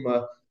come from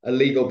a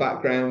legal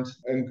background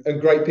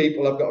and great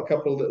people. I've got a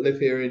couple that live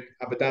here in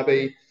Abu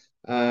Dhabi,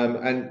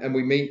 and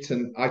we meet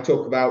and I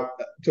talk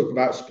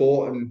about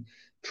sport and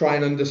try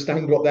and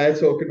understand what they're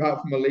talking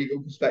about from a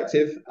legal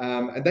perspective.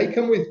 And they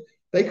come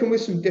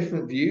with some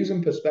different views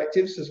and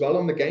perspectives as well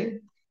on the game,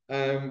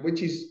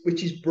 which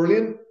is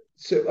brilliant.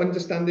 So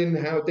understanding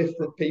how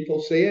different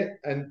people see it,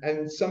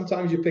 and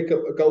sometimes you pick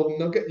up a golden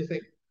nugget and you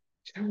think,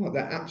 you know what,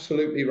 they're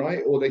absolutely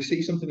right, or they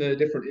see something in a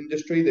different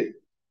industry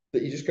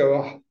that you just go,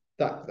 oh,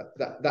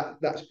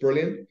 that's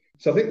brilliant.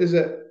 So I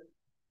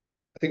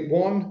think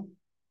one,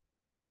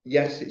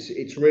 yes,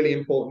 it's really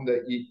important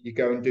that you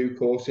go and do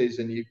courses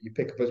and you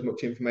pick up as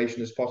much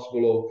information as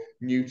possible or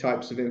new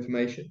types of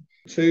information.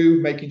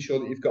 2, making sure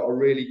that you've got a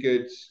really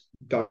good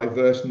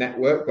diverse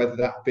network, whether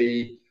that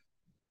be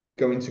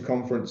going to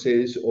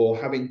conferences or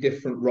having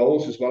different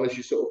roles as well as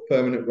your sort of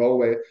permanent role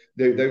where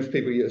those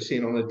people you're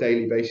seeing on a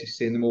daily basis,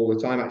 seeing them all the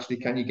time, actually,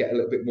 can you get a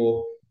little bit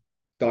more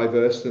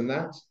diverse than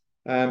that?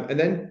 And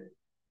then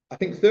I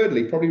think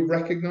thirdly, probably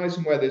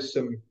recognizing where there's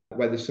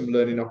some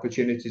learning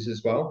opportunities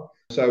as well.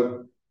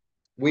 So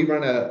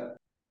when I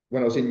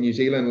was in New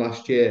Zealand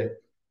last year,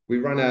 we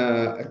ran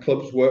a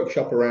clubs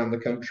workshop around the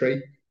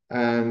country,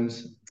 and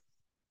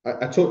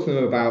I talked to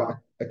them about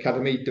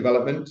academy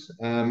development,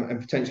 and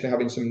potentially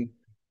having some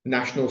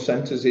national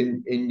centres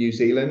in New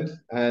Zealand,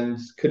 and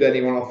could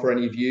anyone offer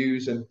any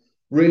views, and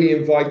really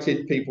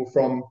invited people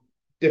from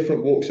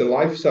different walks of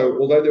life. So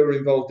although they were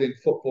involved in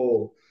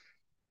football,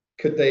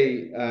 could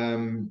they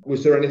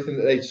was there anything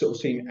that they'd sort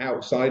of seen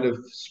outside of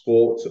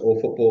sports or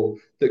football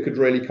that could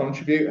really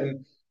contribute?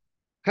 And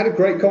had a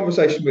great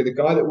conversation with a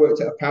guy that worked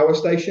at a power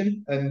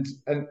station, and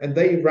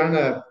they ran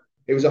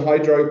it was a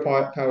hydro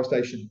power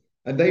station,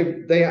 and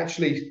they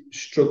actually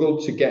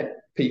struggled to get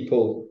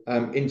people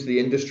into the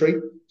industry,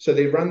 so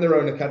they ran their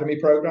own academy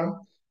program.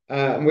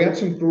 And we had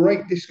some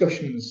great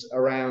discussions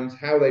around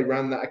how they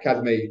ran that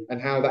academy and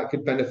how that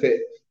could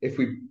benefit if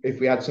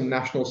we had some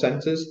national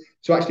centres.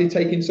 So actually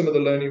taking some of the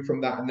learning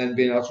from that and then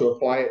being able to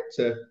apply it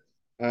to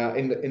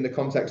in the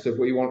context of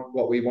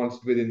what we wanted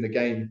within the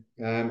game.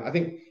 I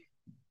think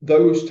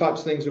those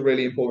types of things are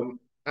really important.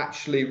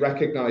 Actually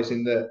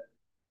recognizing that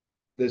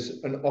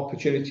there's an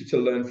opportunity to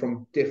learn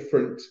from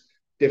different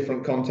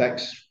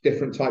contexts,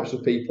 different types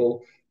of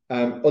people,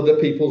 other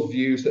people's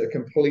views that are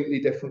completely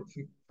different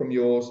from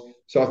yours.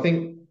 So I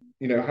think,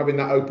 having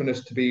that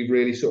openness to be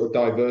really sort of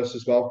diverse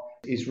as well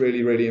is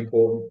really, really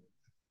important.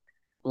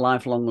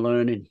 Lifelong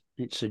learning.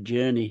 It's a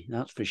journey,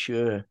 that's for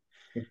sure.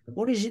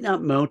 What is it that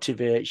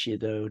motivates you,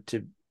 though,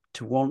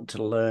 to want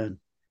to learn?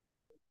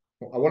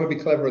 I want to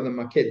be cleverer than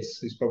my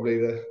kids is probably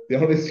the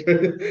honest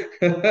truth.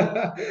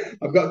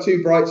 I've got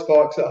two bright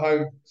sparks at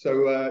home,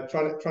 so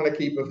trying to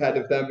keep ahead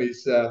of them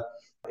is a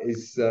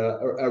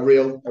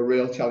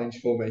real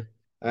challenge for me.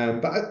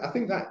 But I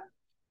think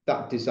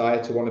that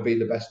desire to want to be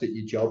the best at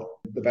your job,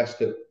 the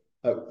best at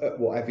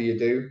whatever you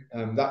do,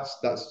 that's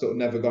sort of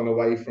never gone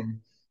away from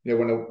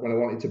when I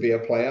wanted to be a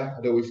player.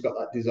 I'd always got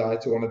that desire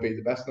to want to be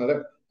the best, and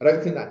I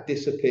don't think that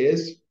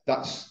disappears.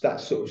 That's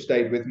sort of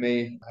stayed with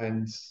me,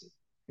 and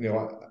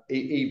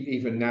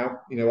even now,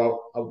 I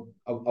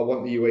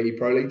want the UAE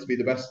Pro League to be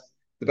the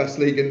best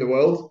league in the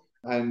world,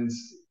 and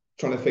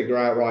trying to figure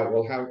out, right,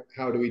 well,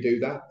 how do we do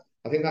that?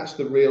 I think that's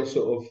the real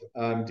sort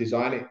of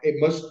design.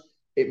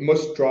 It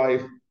must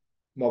drive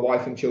my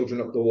wife and children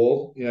up the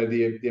wall.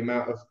 The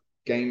amount of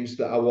games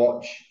that I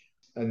watch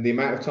and the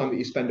amount of time that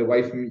you spend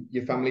away from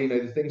your family.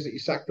 The things that you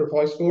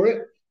sacrifice for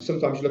it.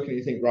 Sometimes you look and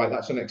you think, right,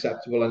 that's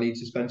unacceptable. I need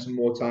to spend some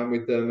more time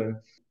with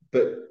them,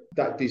 but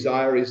that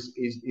desire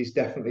is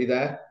definitely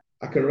there.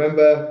 I can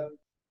remember,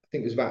 I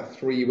think it was about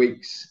 3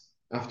 weeks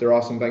after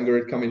Arsene Wenger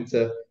had come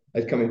into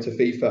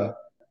FIFA.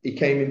 He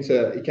came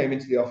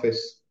into the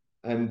office,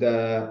 and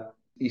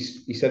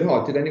he said,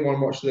 "Oh, did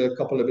anyone watch the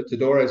Copa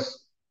Libertadores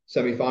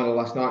semi-final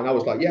last night?" And I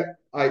was like, "Yeah,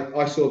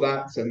 I saw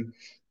that." And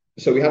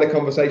so we had a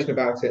conversation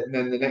about it. And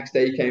then the next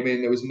day he came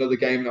in, there was another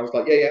game, and I was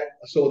like, "Yeah,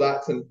 I saw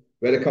that." And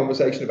we had a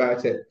conversation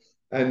about it.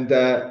 And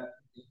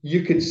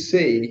you could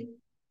see,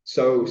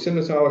 so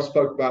similar to how I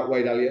spoke about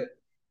Wade Elliott,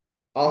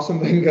 Arsene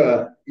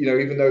Wenger,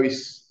 even though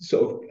he's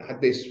sort of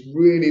had this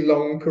really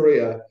long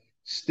career,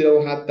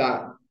 still had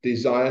that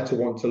desire to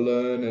want to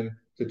learn and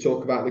to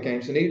talk about the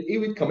games. And he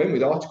would come in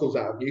with articles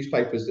out of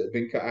newspapers that had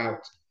been cut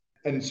out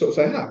and sort of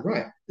say,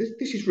 right,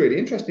 this is really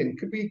interesting.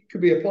 Could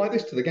we apply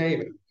this to the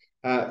game?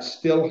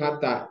 Still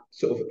had that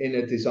sort of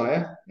inner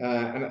desire.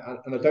 And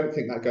I don't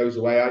think that goes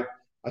away.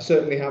 I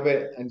certainly have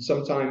it. And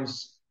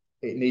sometimes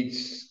it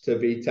needs to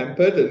be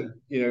tempered, and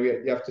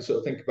you have to sort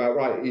of think about,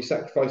 right, are you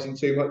sacrificing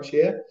too much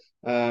here?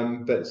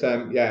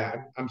 Yeah,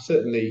 I'm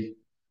certainly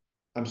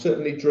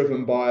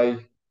driven by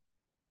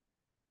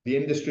the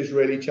industry's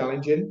really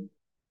challenging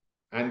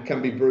and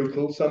can be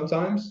brutal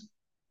sometimes,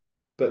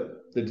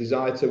 but the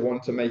desire to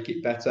want to make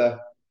it better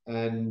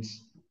and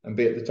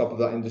be at the top of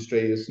that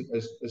industry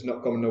has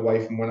not gone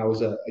away from when I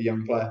was a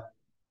young player.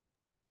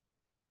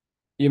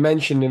 You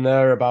mentioned in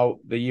there about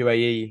the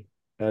UAE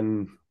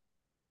and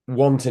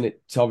wanting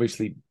it to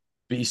obviously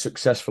be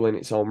successful in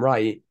its own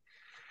right.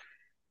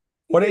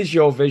 What is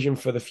your vision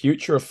for the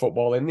future of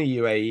football in the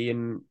UAE,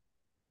 and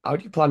how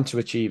do you plan to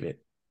achieve it?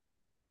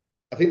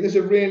 I think there's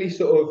a really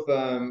sort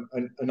of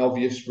an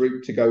obvious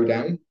route to go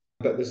down,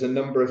 but there's a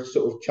number of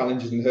sort of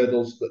challenges and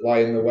hurdles that lie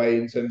in the way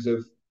in terms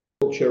of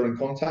culture and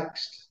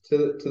context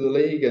to the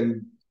league,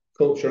 and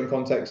culture and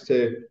context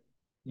to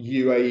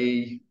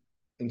UAE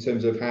in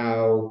terms of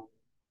how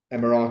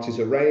Emiratis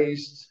are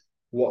raised,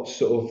 what's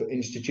sort of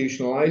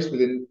institutionalized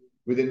within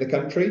the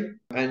country,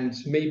 and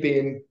me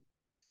being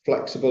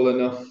flexible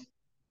enough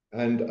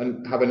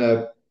and having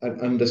an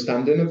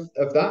understanding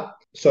of that.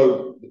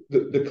 So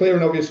the clear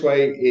and obvious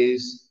way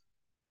is,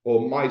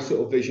 or my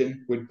sort of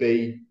vision would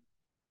be,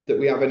 that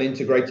we have an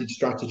integrated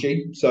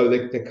strategy. So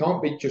there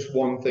can't be just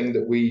one thing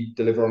that we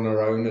deliver on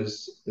our own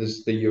as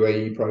the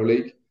UAE Pro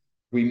League.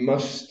 We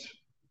must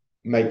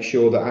make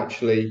sure that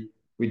actually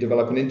we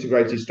develop an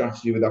integrated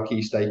strategy with our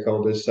key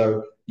stakeholders.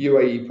 So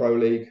UAE Pro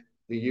League,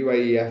 the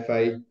UAE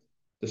FA,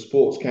 the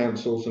sports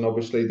councils, and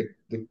obviously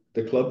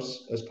the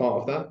clubs as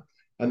part of that.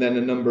 And then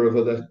a number of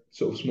other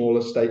sort of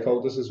smaller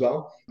stakeholders as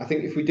well. I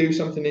think if we do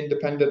something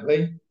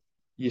independently,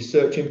 you're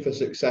searching for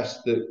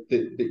success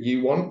that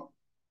you want.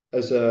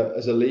 as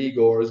a league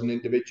or as an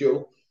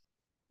individual.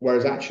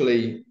 Whereas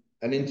actually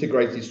an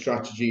integrated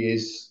strategy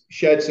is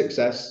shared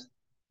success,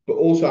 but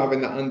also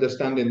having that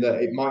understanding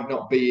that it might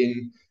not be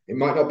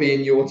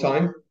in your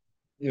time.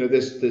 You know,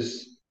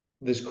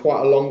 there's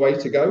quite a long way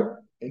to go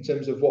in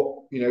terms of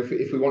what, you know,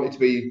 if we want it to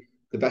be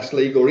the best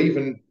league or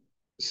even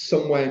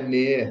somewhere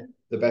near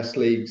the best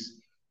leagues,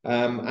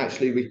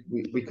 actually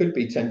we could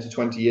be 10 to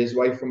 20 years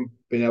away from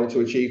being able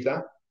to achieve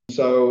that.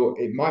 So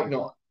it might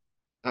not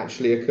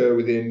actually occur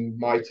within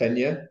my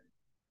tenure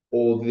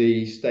or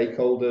the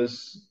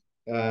stakeholders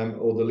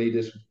or the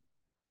leaders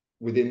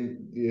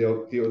within the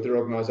other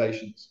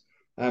organisations.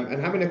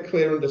 And having a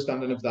clear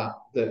understanding of that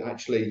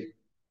actually,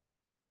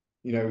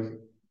 you know,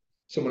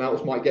 someone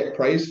else might get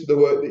praise for the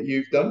work that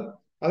you've done.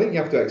 I think you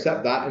have to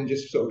accept that and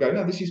just sort of go,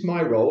 no, this is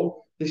my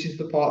role. This is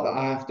the part that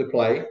I have to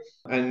play.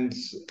 And,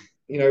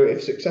 you know,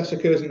 if success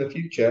occurs in the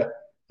future,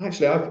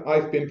 actually,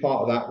 I've been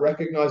part of that.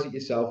 Recognise it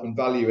yourself and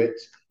value it.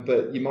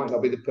 But you might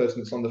not be the person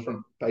that's on the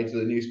front page of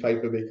the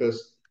newspaper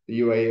because the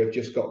UAE have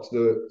just got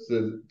to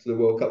the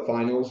World Cup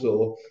finals,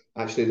 or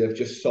actually they've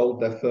just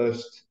sold their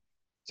first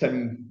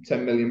 10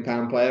 million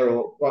pound player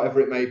or whatever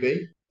it may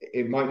be.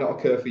 It might not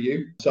occur for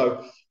you.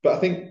 So, but I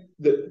think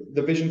the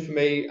vision for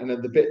me and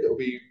the bit that will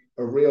be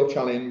a real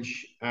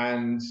challenge,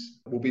 and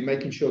we'll be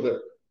making sure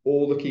that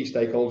all the key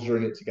stakeholders are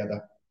in it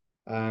together.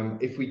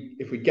 If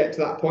we get to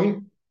that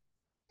point,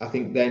 I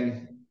think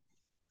then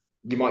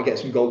you might get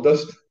some gold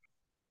dust.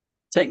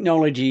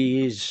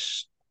 Technology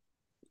is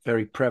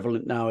very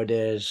prevalent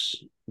nowadays,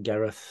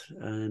 Gareth,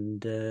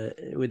 and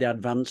with the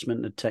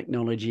advancement of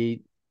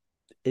technology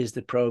is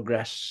the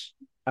progress.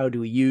 How do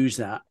we use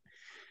that?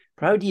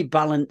 How do you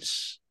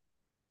balance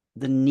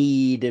the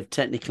need of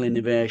technical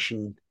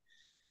innovation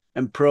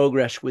and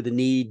progress with the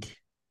need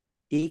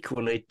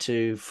equally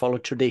to follow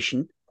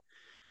tradition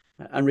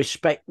and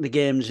respect the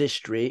game's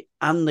history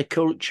and the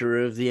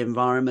culture of the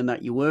environment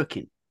that you work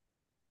in?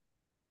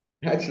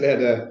 Actually,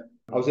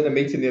 I was in a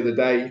meeting the other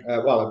day.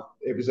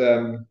 It was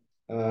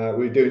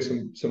we were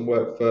doing some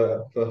work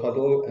for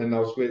Huddle, and I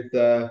was with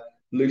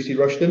Lucy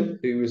Rushton,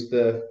 who was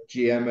the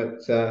GM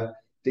at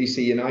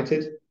DC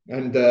United,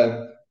 and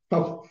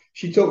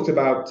she talked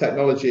about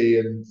technology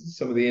and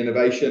some of the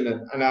innovation,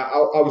 and I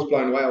was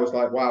blown away. I was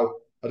like, wow,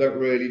 I don't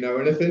really know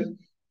anything,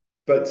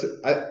 but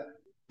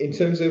in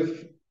terms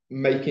of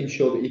making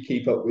sure that you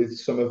keep up with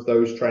some of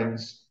those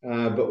trends,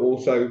 but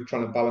also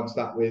trying to balance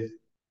that with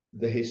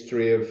the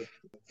history of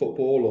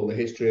football or the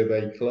history of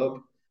a club.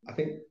 I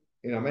think,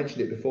 you know, I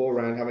mentioned it before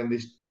around having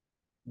this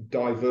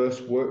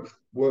diverse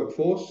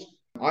workforce.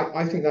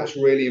 I think that's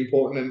really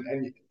important.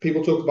 And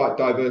people talk about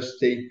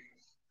diversity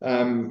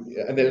and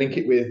they link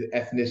it with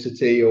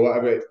ethnicity or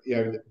whatever, you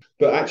know.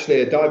 But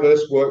actually, a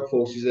diverse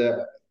workforce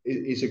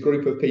is a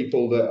group of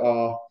people that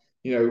are,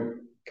 you know,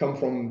 come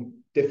from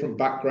different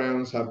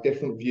backgrounds, have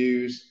different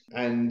views,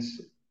 and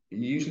you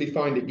usually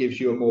find it gives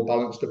you a more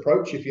balanced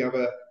approach if you have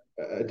a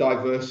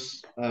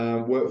diverse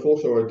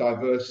workforce or a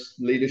diverse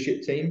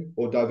leadership team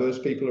or diverse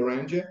people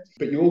around you.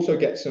 But you also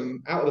get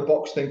some out of the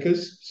box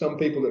thinkers, some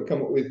people that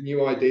come up with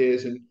new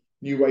ideas and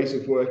new ways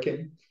of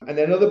working, and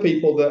then other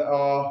people that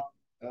are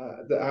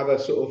that have a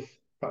sort of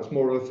perhaps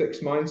more of a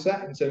fixed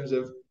mindset in terms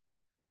of,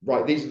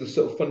 right, these are the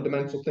sort of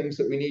fundamental things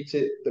that we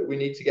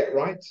need to get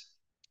right.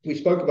 We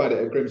spoke about it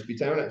at Grimsby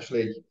Town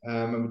actually,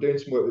 and we're doing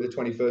some work with the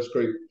 21st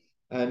group,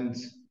 and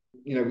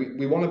you know,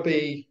 we want to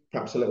be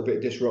perhaps a little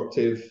bit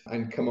disruptive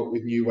and come up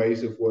with new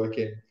ways of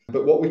working.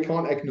 But what we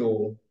can't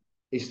ignore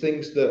is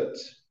things that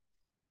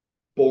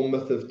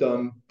Bournemouth have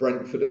done,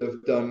 Brentford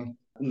have done,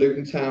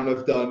 Luton Town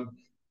have done.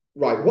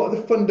 Right, what are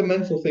the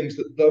fundamental things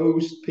that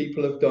those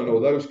people have done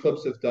or those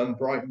clubs have done?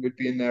 Brighton would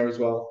be in there as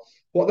well.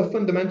 What are the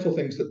fundamental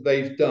things that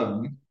they've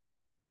done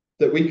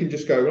that we can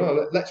just go,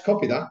 oh, let's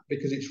copy that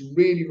because it's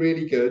really,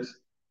 really good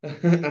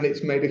and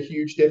it's made a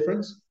huge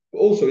difference. But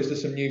also, is there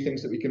some new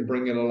things that we can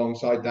bring in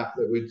alongside that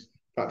would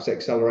perhaps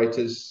accelerate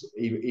us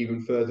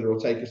even further or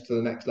take us to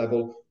the next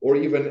level or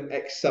even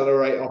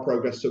accelerate our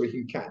progress so we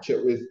can catch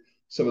up with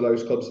some of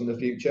those clubs in the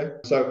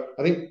future? So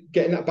I think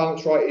getting that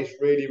balance right is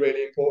really,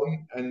 really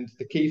important. And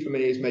the key for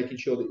me is making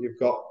sure that you've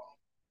got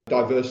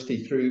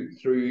diversity through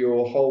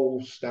your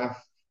whole staff,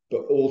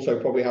 but also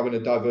probably having a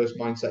diverse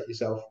mindset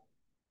yourself.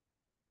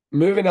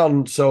 Moving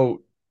on,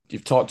 so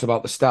you've talked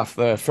about the staff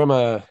there. From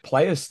a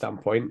player's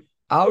standpoint,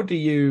 how do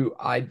you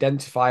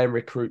identify and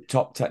recruit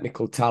top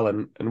technical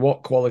talent, and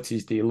what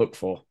qualities do you look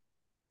for?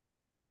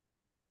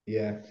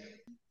 Yeah,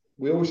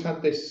 we always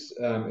had this.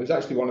 It was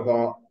actually one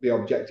of the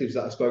objectives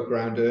that I spoke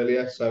around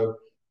earlier. So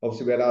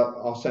obviously we had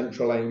our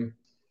central aim,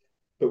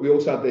 but we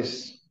also had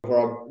this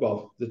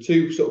for the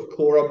two sort of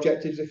core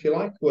objectives, if you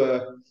like,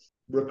 were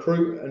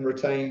recruit and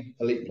retain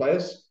elite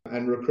players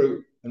and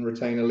recruit and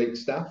retain elite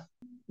staff.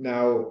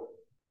 Now,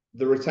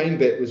 the retain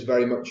bit was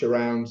very much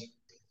around.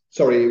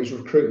 Sorry, it was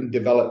recruit and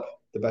develop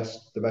the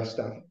best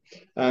staff.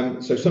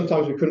 So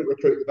sometimes we couldn't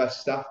recruit the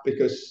best staff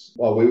because,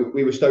 well,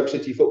 we were Stoke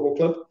City Football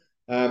Club,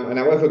 and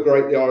however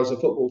great they are as a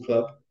football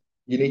club,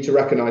 you need to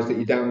recognise that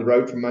you're down the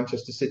road from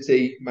Manchester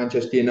City,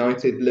 Manchester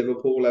United,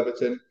 Liverpool,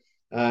 Everton.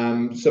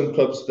 Some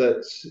clubs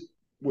that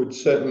would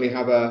certainly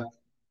have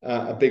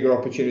a bigger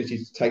opportunity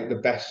to take the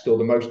best or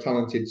the most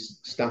talented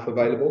staff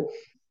available.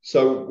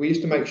 So we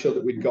used to make sure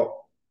that we'd got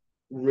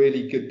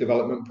really good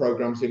development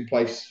programs in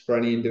place for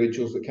any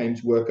individuals that came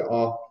to work at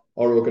our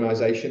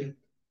organisation.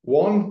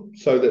 One,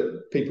 so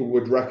that people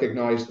would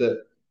recognise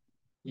that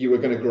you were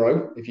going to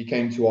grow if you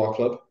came to our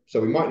club. So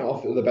we might not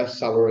offer the best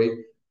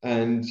salary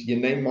and your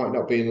name might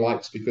not be in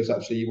lights because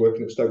actually you're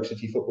working at Stoke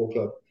City Football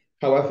Club.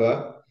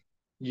 However,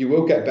 you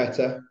will get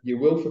better, you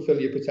will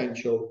fulfill your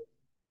potential,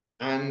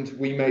 and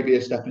we may be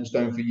a stepping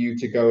stone for you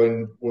to go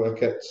and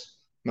work at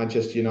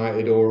Manchester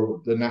United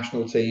or the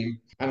national team.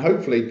 And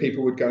hopefully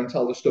people would go and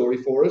tell the story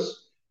for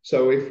us.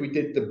 So if we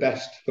did the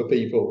best for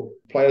people,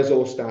 players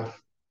or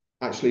staff,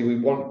 actually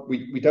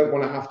we don't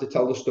want to have to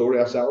tell the story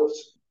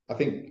ourselves. I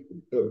think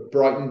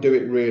Brighton do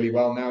it really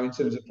well now in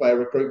terms of player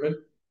recruitment.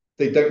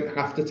 They don't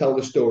have to tell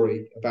the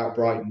story about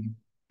Brighton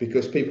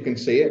because people can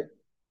see it.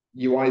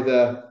 You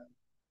either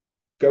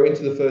go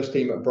into the first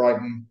team at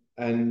Brighton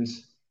and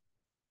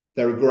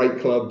they're a great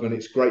club and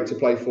it's great to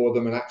play for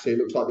them, and actually it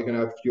looks like they're going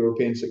to have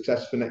European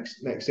success for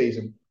next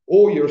season,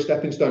 or you're a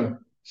stepping stone.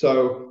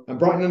 So, and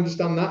Brighton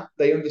understand that.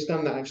 They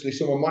understand that actually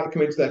someone might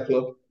come into their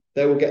club,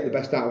 they will get the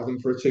best out of them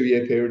for a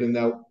 2-year period, and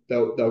they'll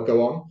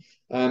go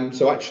on.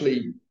 So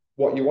actually,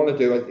 what you want to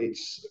do,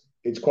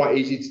 it's quite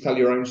easy to tell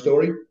your own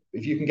story.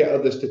 If you can get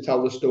others to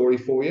tell the story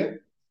for you,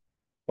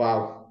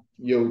 wow,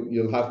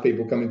 you'll have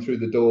people coming through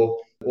the door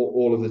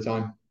all of the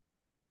time.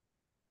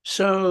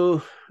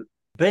 So,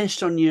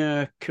 based on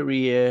your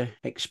career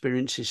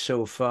experiences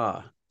so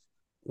far,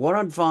 what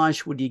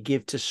advice would you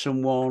give to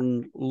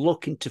someone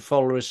looking to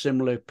follow a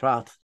similar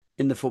path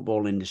in the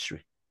football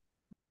industry?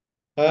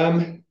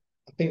 I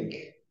think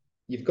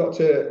you've got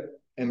to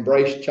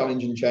embrace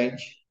challenge and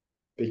change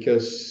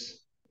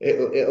because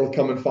it'll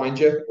come and find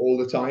you all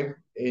the time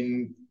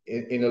in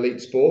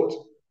elite sport.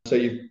 So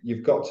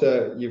you've got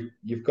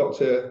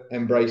to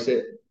embrace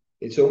it.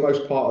 It's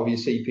almost part of your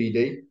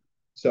CPD.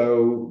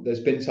 So there's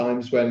been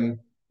times when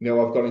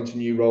I've gone into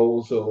new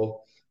roles, or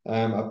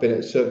I've been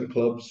at certain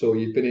clubs, or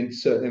you've been in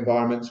certain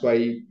environments where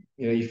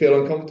you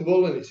feel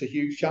uncomfortable and it's a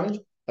huge challenge.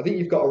 I think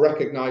you've got to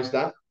recognise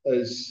that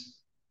as,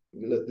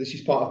 look, this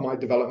is part of my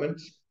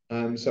development.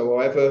 So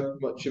however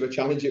much of a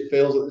challenge it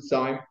feels at the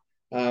time,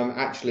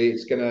 actually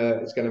it's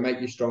gonna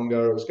make you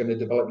stronger. It's going to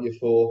develop you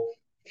for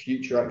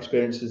future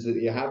experiences that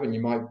you have, and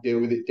you might deal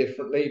with it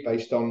differently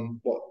based on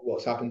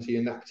what's happened to you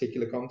in that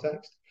particular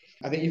context.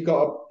 I think you've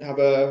got to have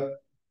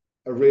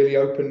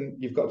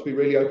you've got to be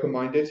really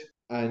open-minded.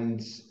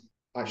 And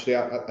actually,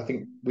 I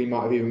think we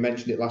might have even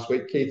mentioned it last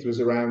week. Keith was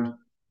around.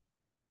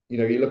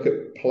 You look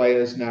at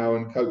players now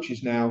and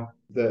coaches now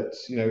that,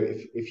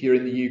 if you're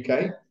in the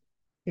UK,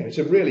 it's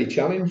a real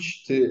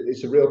challenge for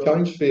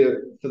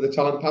the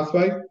talent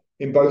pathway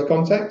in both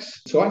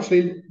contexts. So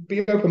actually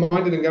be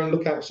open-minded and go and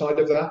look outside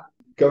of that.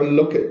 Go and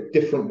look at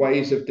different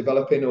ways of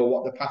developing, or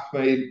what the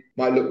pathway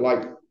might look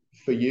like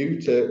for you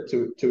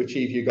to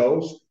achieve your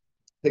goals.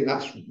 I think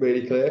that's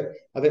really clear.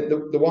 I think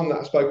the one that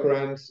I spoke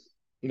around,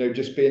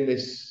 just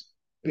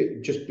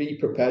be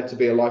prepared to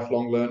be a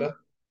lifelong learner.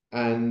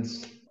 And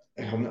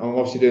I'm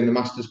obviously doing the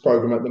master's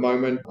program at the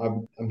moment.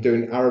 I'm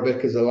doing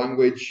Arabic as a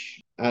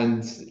language,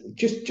 and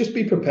just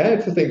be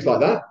prepared for things like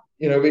that.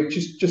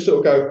 Just sort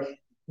of go,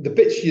 the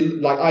bits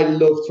you like. I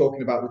love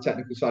talking about the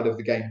technical side of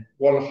the game,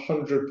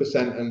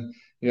 100%. And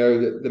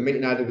the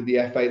meeting I did with the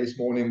FA this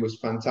morning was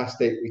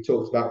fantastic. We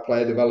talked about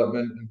player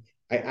development, and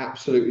I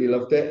absolutely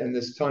loved it. And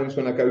there's times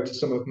when I go to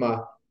some of my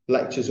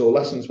lectures or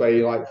lessons where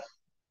you're like,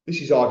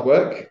 this is hard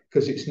work,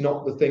 because it's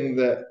not the thing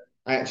that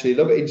I actually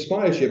love. It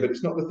inspires you, but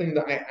it's not the thing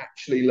that I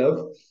actually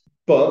love.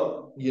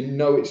 But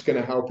it's going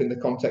to help in the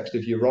context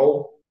of your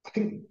role. I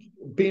think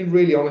being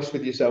really honest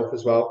with yourself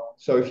as well.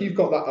 So if you've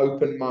got that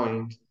open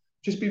mind,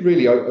 just be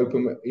really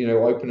open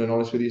and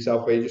honest with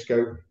yourself, where you just go,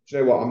 do you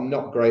know what? I'm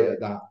not great at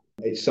that.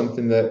 It's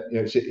something that,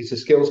 it's a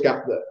skills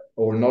gap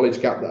or a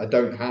knowledge gap that I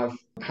don't have.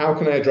 How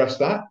can I address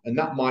that? And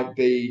that might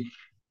be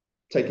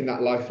taking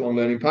that lifelong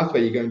learning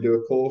pathway. You go and do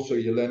a course, or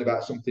you learn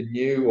about something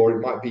new, or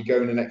it might be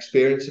going and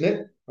experiencing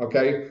it.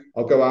 Okay,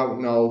 I'll go out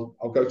and I'll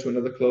go to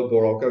another club,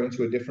 or I'll go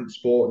into a different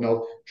sport and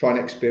I'll try and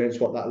experience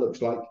what that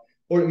looks like.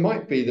 Or it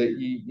might be that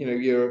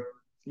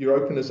you're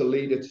open as a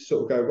leader to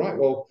sort of go, right,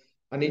 well,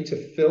 I need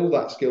to fill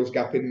that skills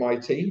gap in my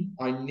team.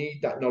 I need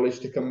that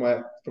knowledge to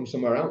come from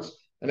somewhere else,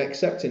 and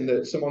accepting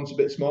that someone's a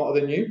bit smarter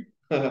than you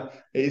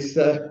is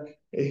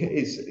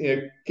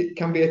it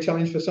can be a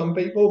challenge for some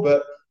people,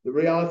 but the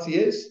reality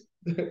is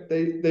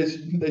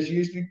there's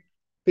usually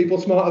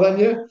people smarter than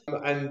you.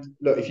 And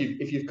look,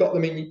 if you've got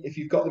them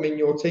in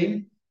your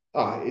team,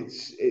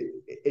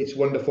 it's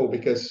wonderful,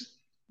 because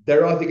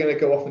they're either going to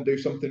go off and do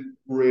something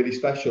really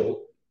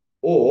special,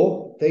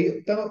 or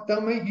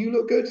they'll make you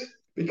look good,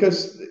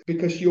 because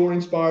you're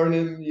inspiring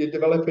them, you're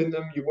developing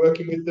them, you're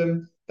working with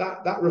them.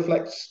 That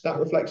reflects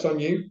on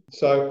you.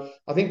 So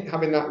I think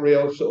having that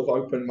real sort of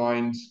open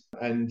mind,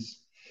 and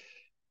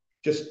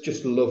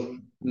just love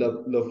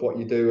what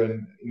you do.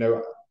 And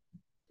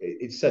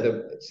it's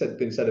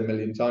been said a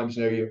million times.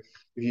 If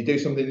you do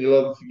something you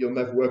love, you'll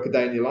never work a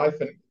day in your life,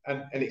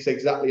 and it's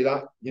exactly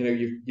that.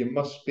 You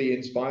must be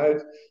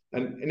inspired,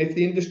 and if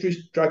the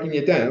industry's dragging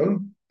you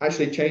down,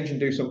 actually change and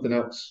do something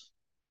else,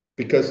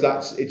 because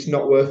it's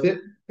not worth it.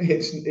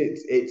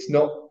 It's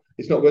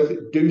not worth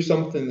it. Do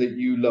something that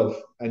you love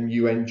and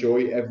you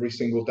enjoy every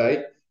single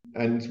day,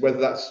 and whether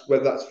that's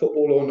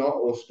football or not,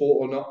 or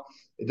sport or not,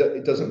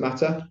 it doesn't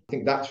matter. I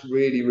think that's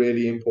really,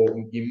 really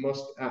important. You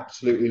must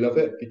absolutely love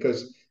it,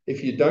 because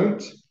if you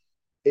don't,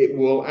 it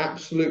will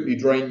absolutely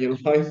drain your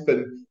life,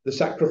 and the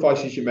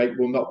sacrifices you make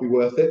will not be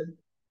worth it.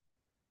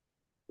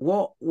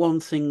 What one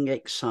thing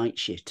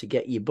excites you to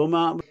get your bum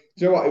out?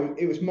 Do you know what?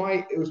 It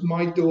was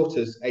my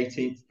daughter's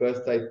 18th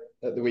birthday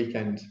at the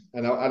weekend,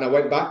 and I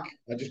went back.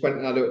 I just went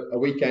and had a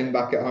weekend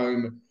back at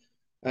home,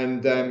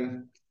 and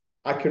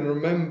I can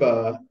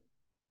remember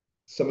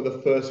some of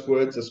the first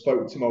words I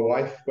spoke to my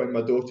wife when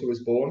my daughter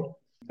was born.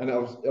 And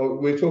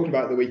we were talking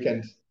about the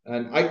weekend,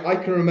 and I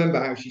can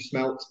remember how she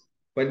smelt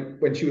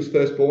when she was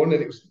first born,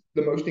 and it was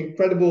the most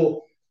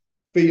incredible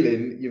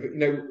feeling.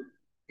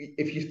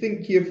 If you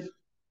think you've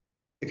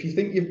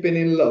been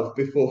in love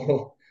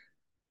before,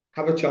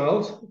 have a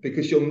child,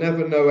 because you'll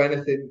never know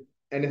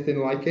anything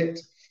like it.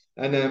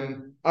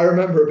 And I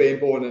remember being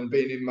born and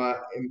being in my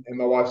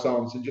wife's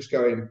arms and just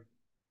going,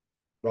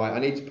 right, I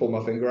need to pull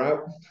my finger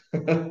out.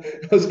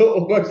 It's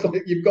almost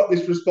like you've got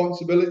this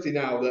responsibility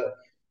now that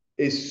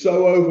is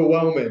so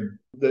overwhelming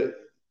that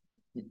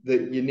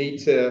you need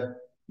to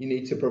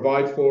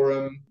provide for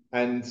them.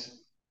 And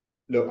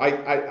look,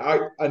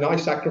 I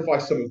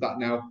sacrifice some of that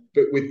now,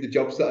 but with the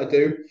jobs that I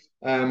do.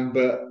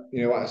 But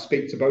I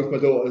speak to both my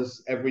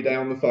daughters every day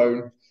on the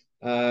phone.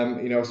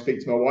 I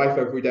speak to my wife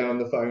every day on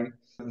the phone.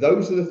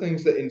 Those are the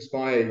things that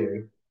inspire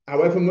you.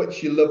 However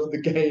much you love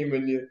the game,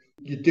 and you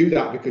do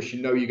that because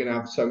you know you're going to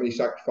have so many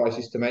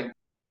sacrifices to make,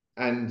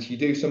 and you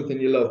do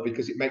something you love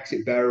because it makes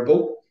it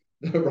bearable.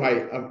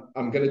 Right,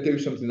 I'm going to do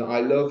something that I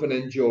love and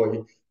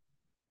enjoy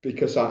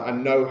because I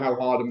know how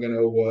hard I'm going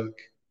to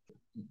work.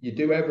 You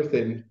do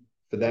everything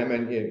for them,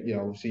 and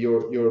obviously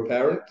you're a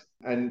parent,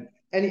 and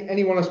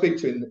anyone I speak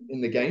to in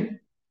the game,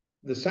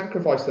 the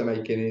sacrifice they're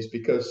making is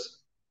because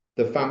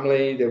the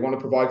family, they want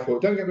to provide for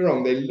it. Don't get me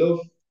wrong, they love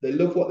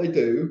what they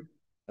do,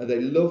 and they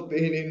love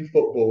being in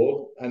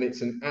football, and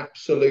it's an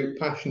absolute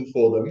passion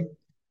for them.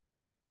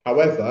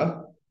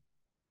 However,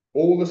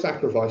 all the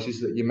sacrifices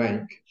that you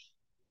make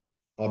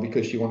are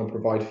because you want to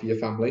provide for your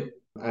family,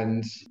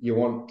 and you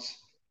want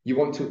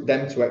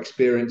them to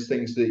experience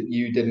things that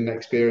you didn't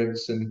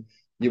experience, and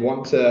you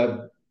want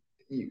to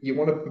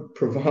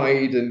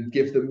provide and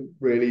give them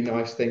really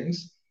nice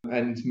things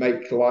and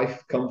make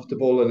life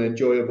comfortable and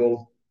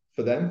enjoyable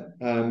for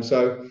them.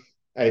 So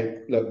hey,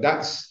 look,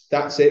 that's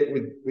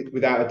it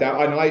without a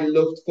doubt. And I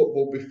loved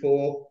football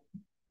before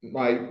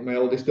my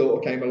oldest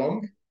daughter came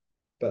along,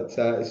 but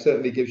it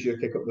certainly gives you a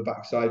kick up the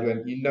backside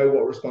when you know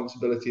what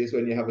responsibility is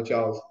when you have a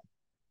child.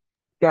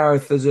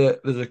 Gareth, there's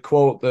a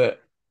quote that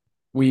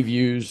we've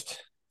used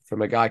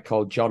from a guy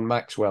called John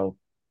Maxwell,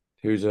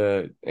 who's he's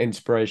an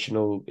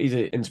inspirational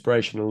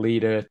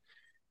leader.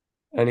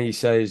 And he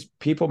says,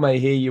 people may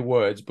hear your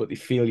words, but they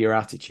feel your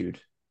attitude.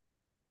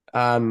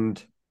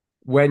 And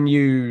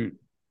when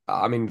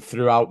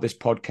throughout this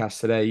podcast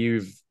today,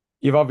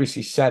 you've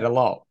obviously said a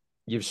lot,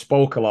 you've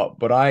spoke a lot,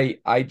 but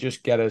I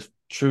just get a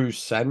true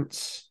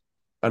sense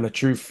and a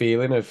true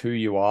feeling of who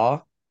you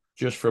are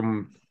just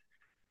from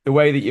the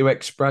way that you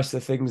express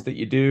the things that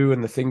you do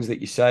and the things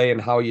that you say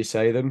and how you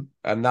say them.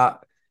 And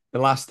that the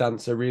last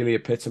answer really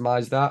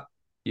epitomized that.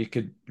 You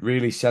could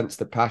really sense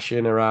the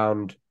passion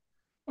around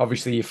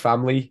obviously your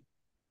family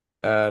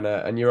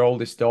and your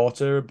oldest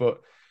daughter, but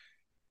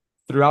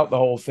throughout the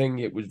whole thing,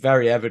 it was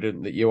very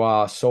evident that you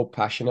are so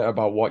passionate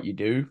about what you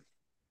do.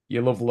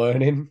 You love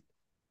learning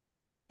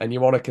and you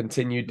want to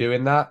continue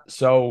doing that.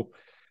 So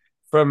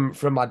from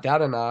my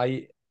dad and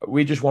I,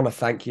 we just want to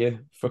thank you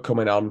for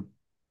coming on.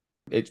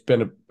 It's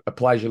been a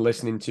pleasure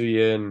listening to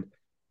you and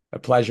a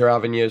pleasure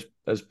having you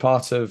as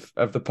part of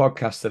the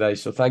podcast today.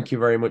 So thank you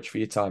very much for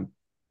your time.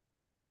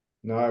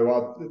 No,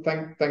 well,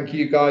 thank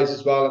you guys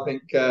as well. I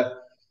think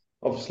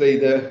obviously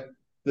the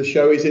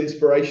show is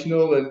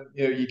inspirational, and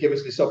you give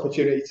us this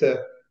opportunity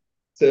to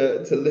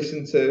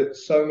listen to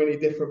so many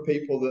different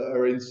people that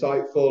are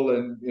insightful,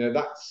 and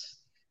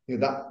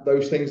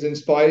those things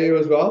inspire you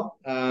as well.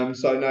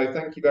 So no,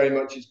 thank you very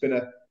much. It's been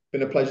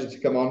a pleasure to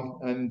come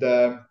on, and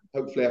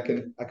hopefully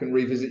I can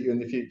revisit you in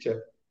the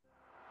future.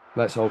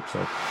 Let's hope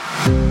so.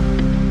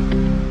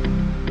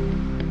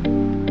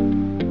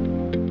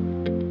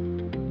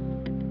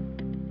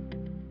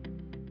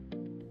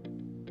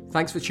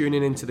 Thanks for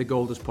tuning in to the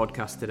Golders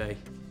podcast today.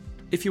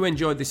 If you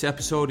enjoyed this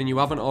episode and you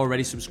haven't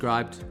already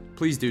subscribed,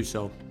 please do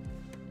so.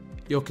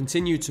 Your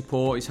continued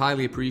support is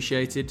highly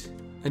appreciated,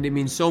 and it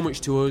means so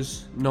much to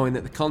us knowing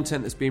that the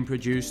content that's being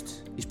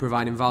produced is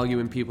providing value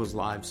in people's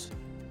lives.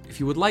 If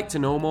you would like to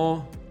know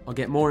more or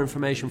get more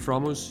information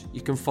from us,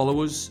 you can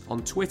follow us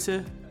on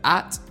Twitter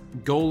at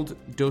Gold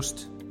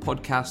Dust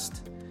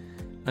Podcast,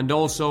 and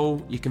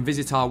also you can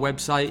visit our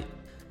website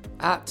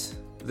at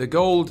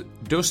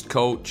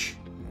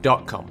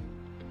thegolddustcoach.com.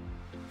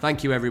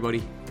 Thank you,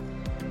 everybody.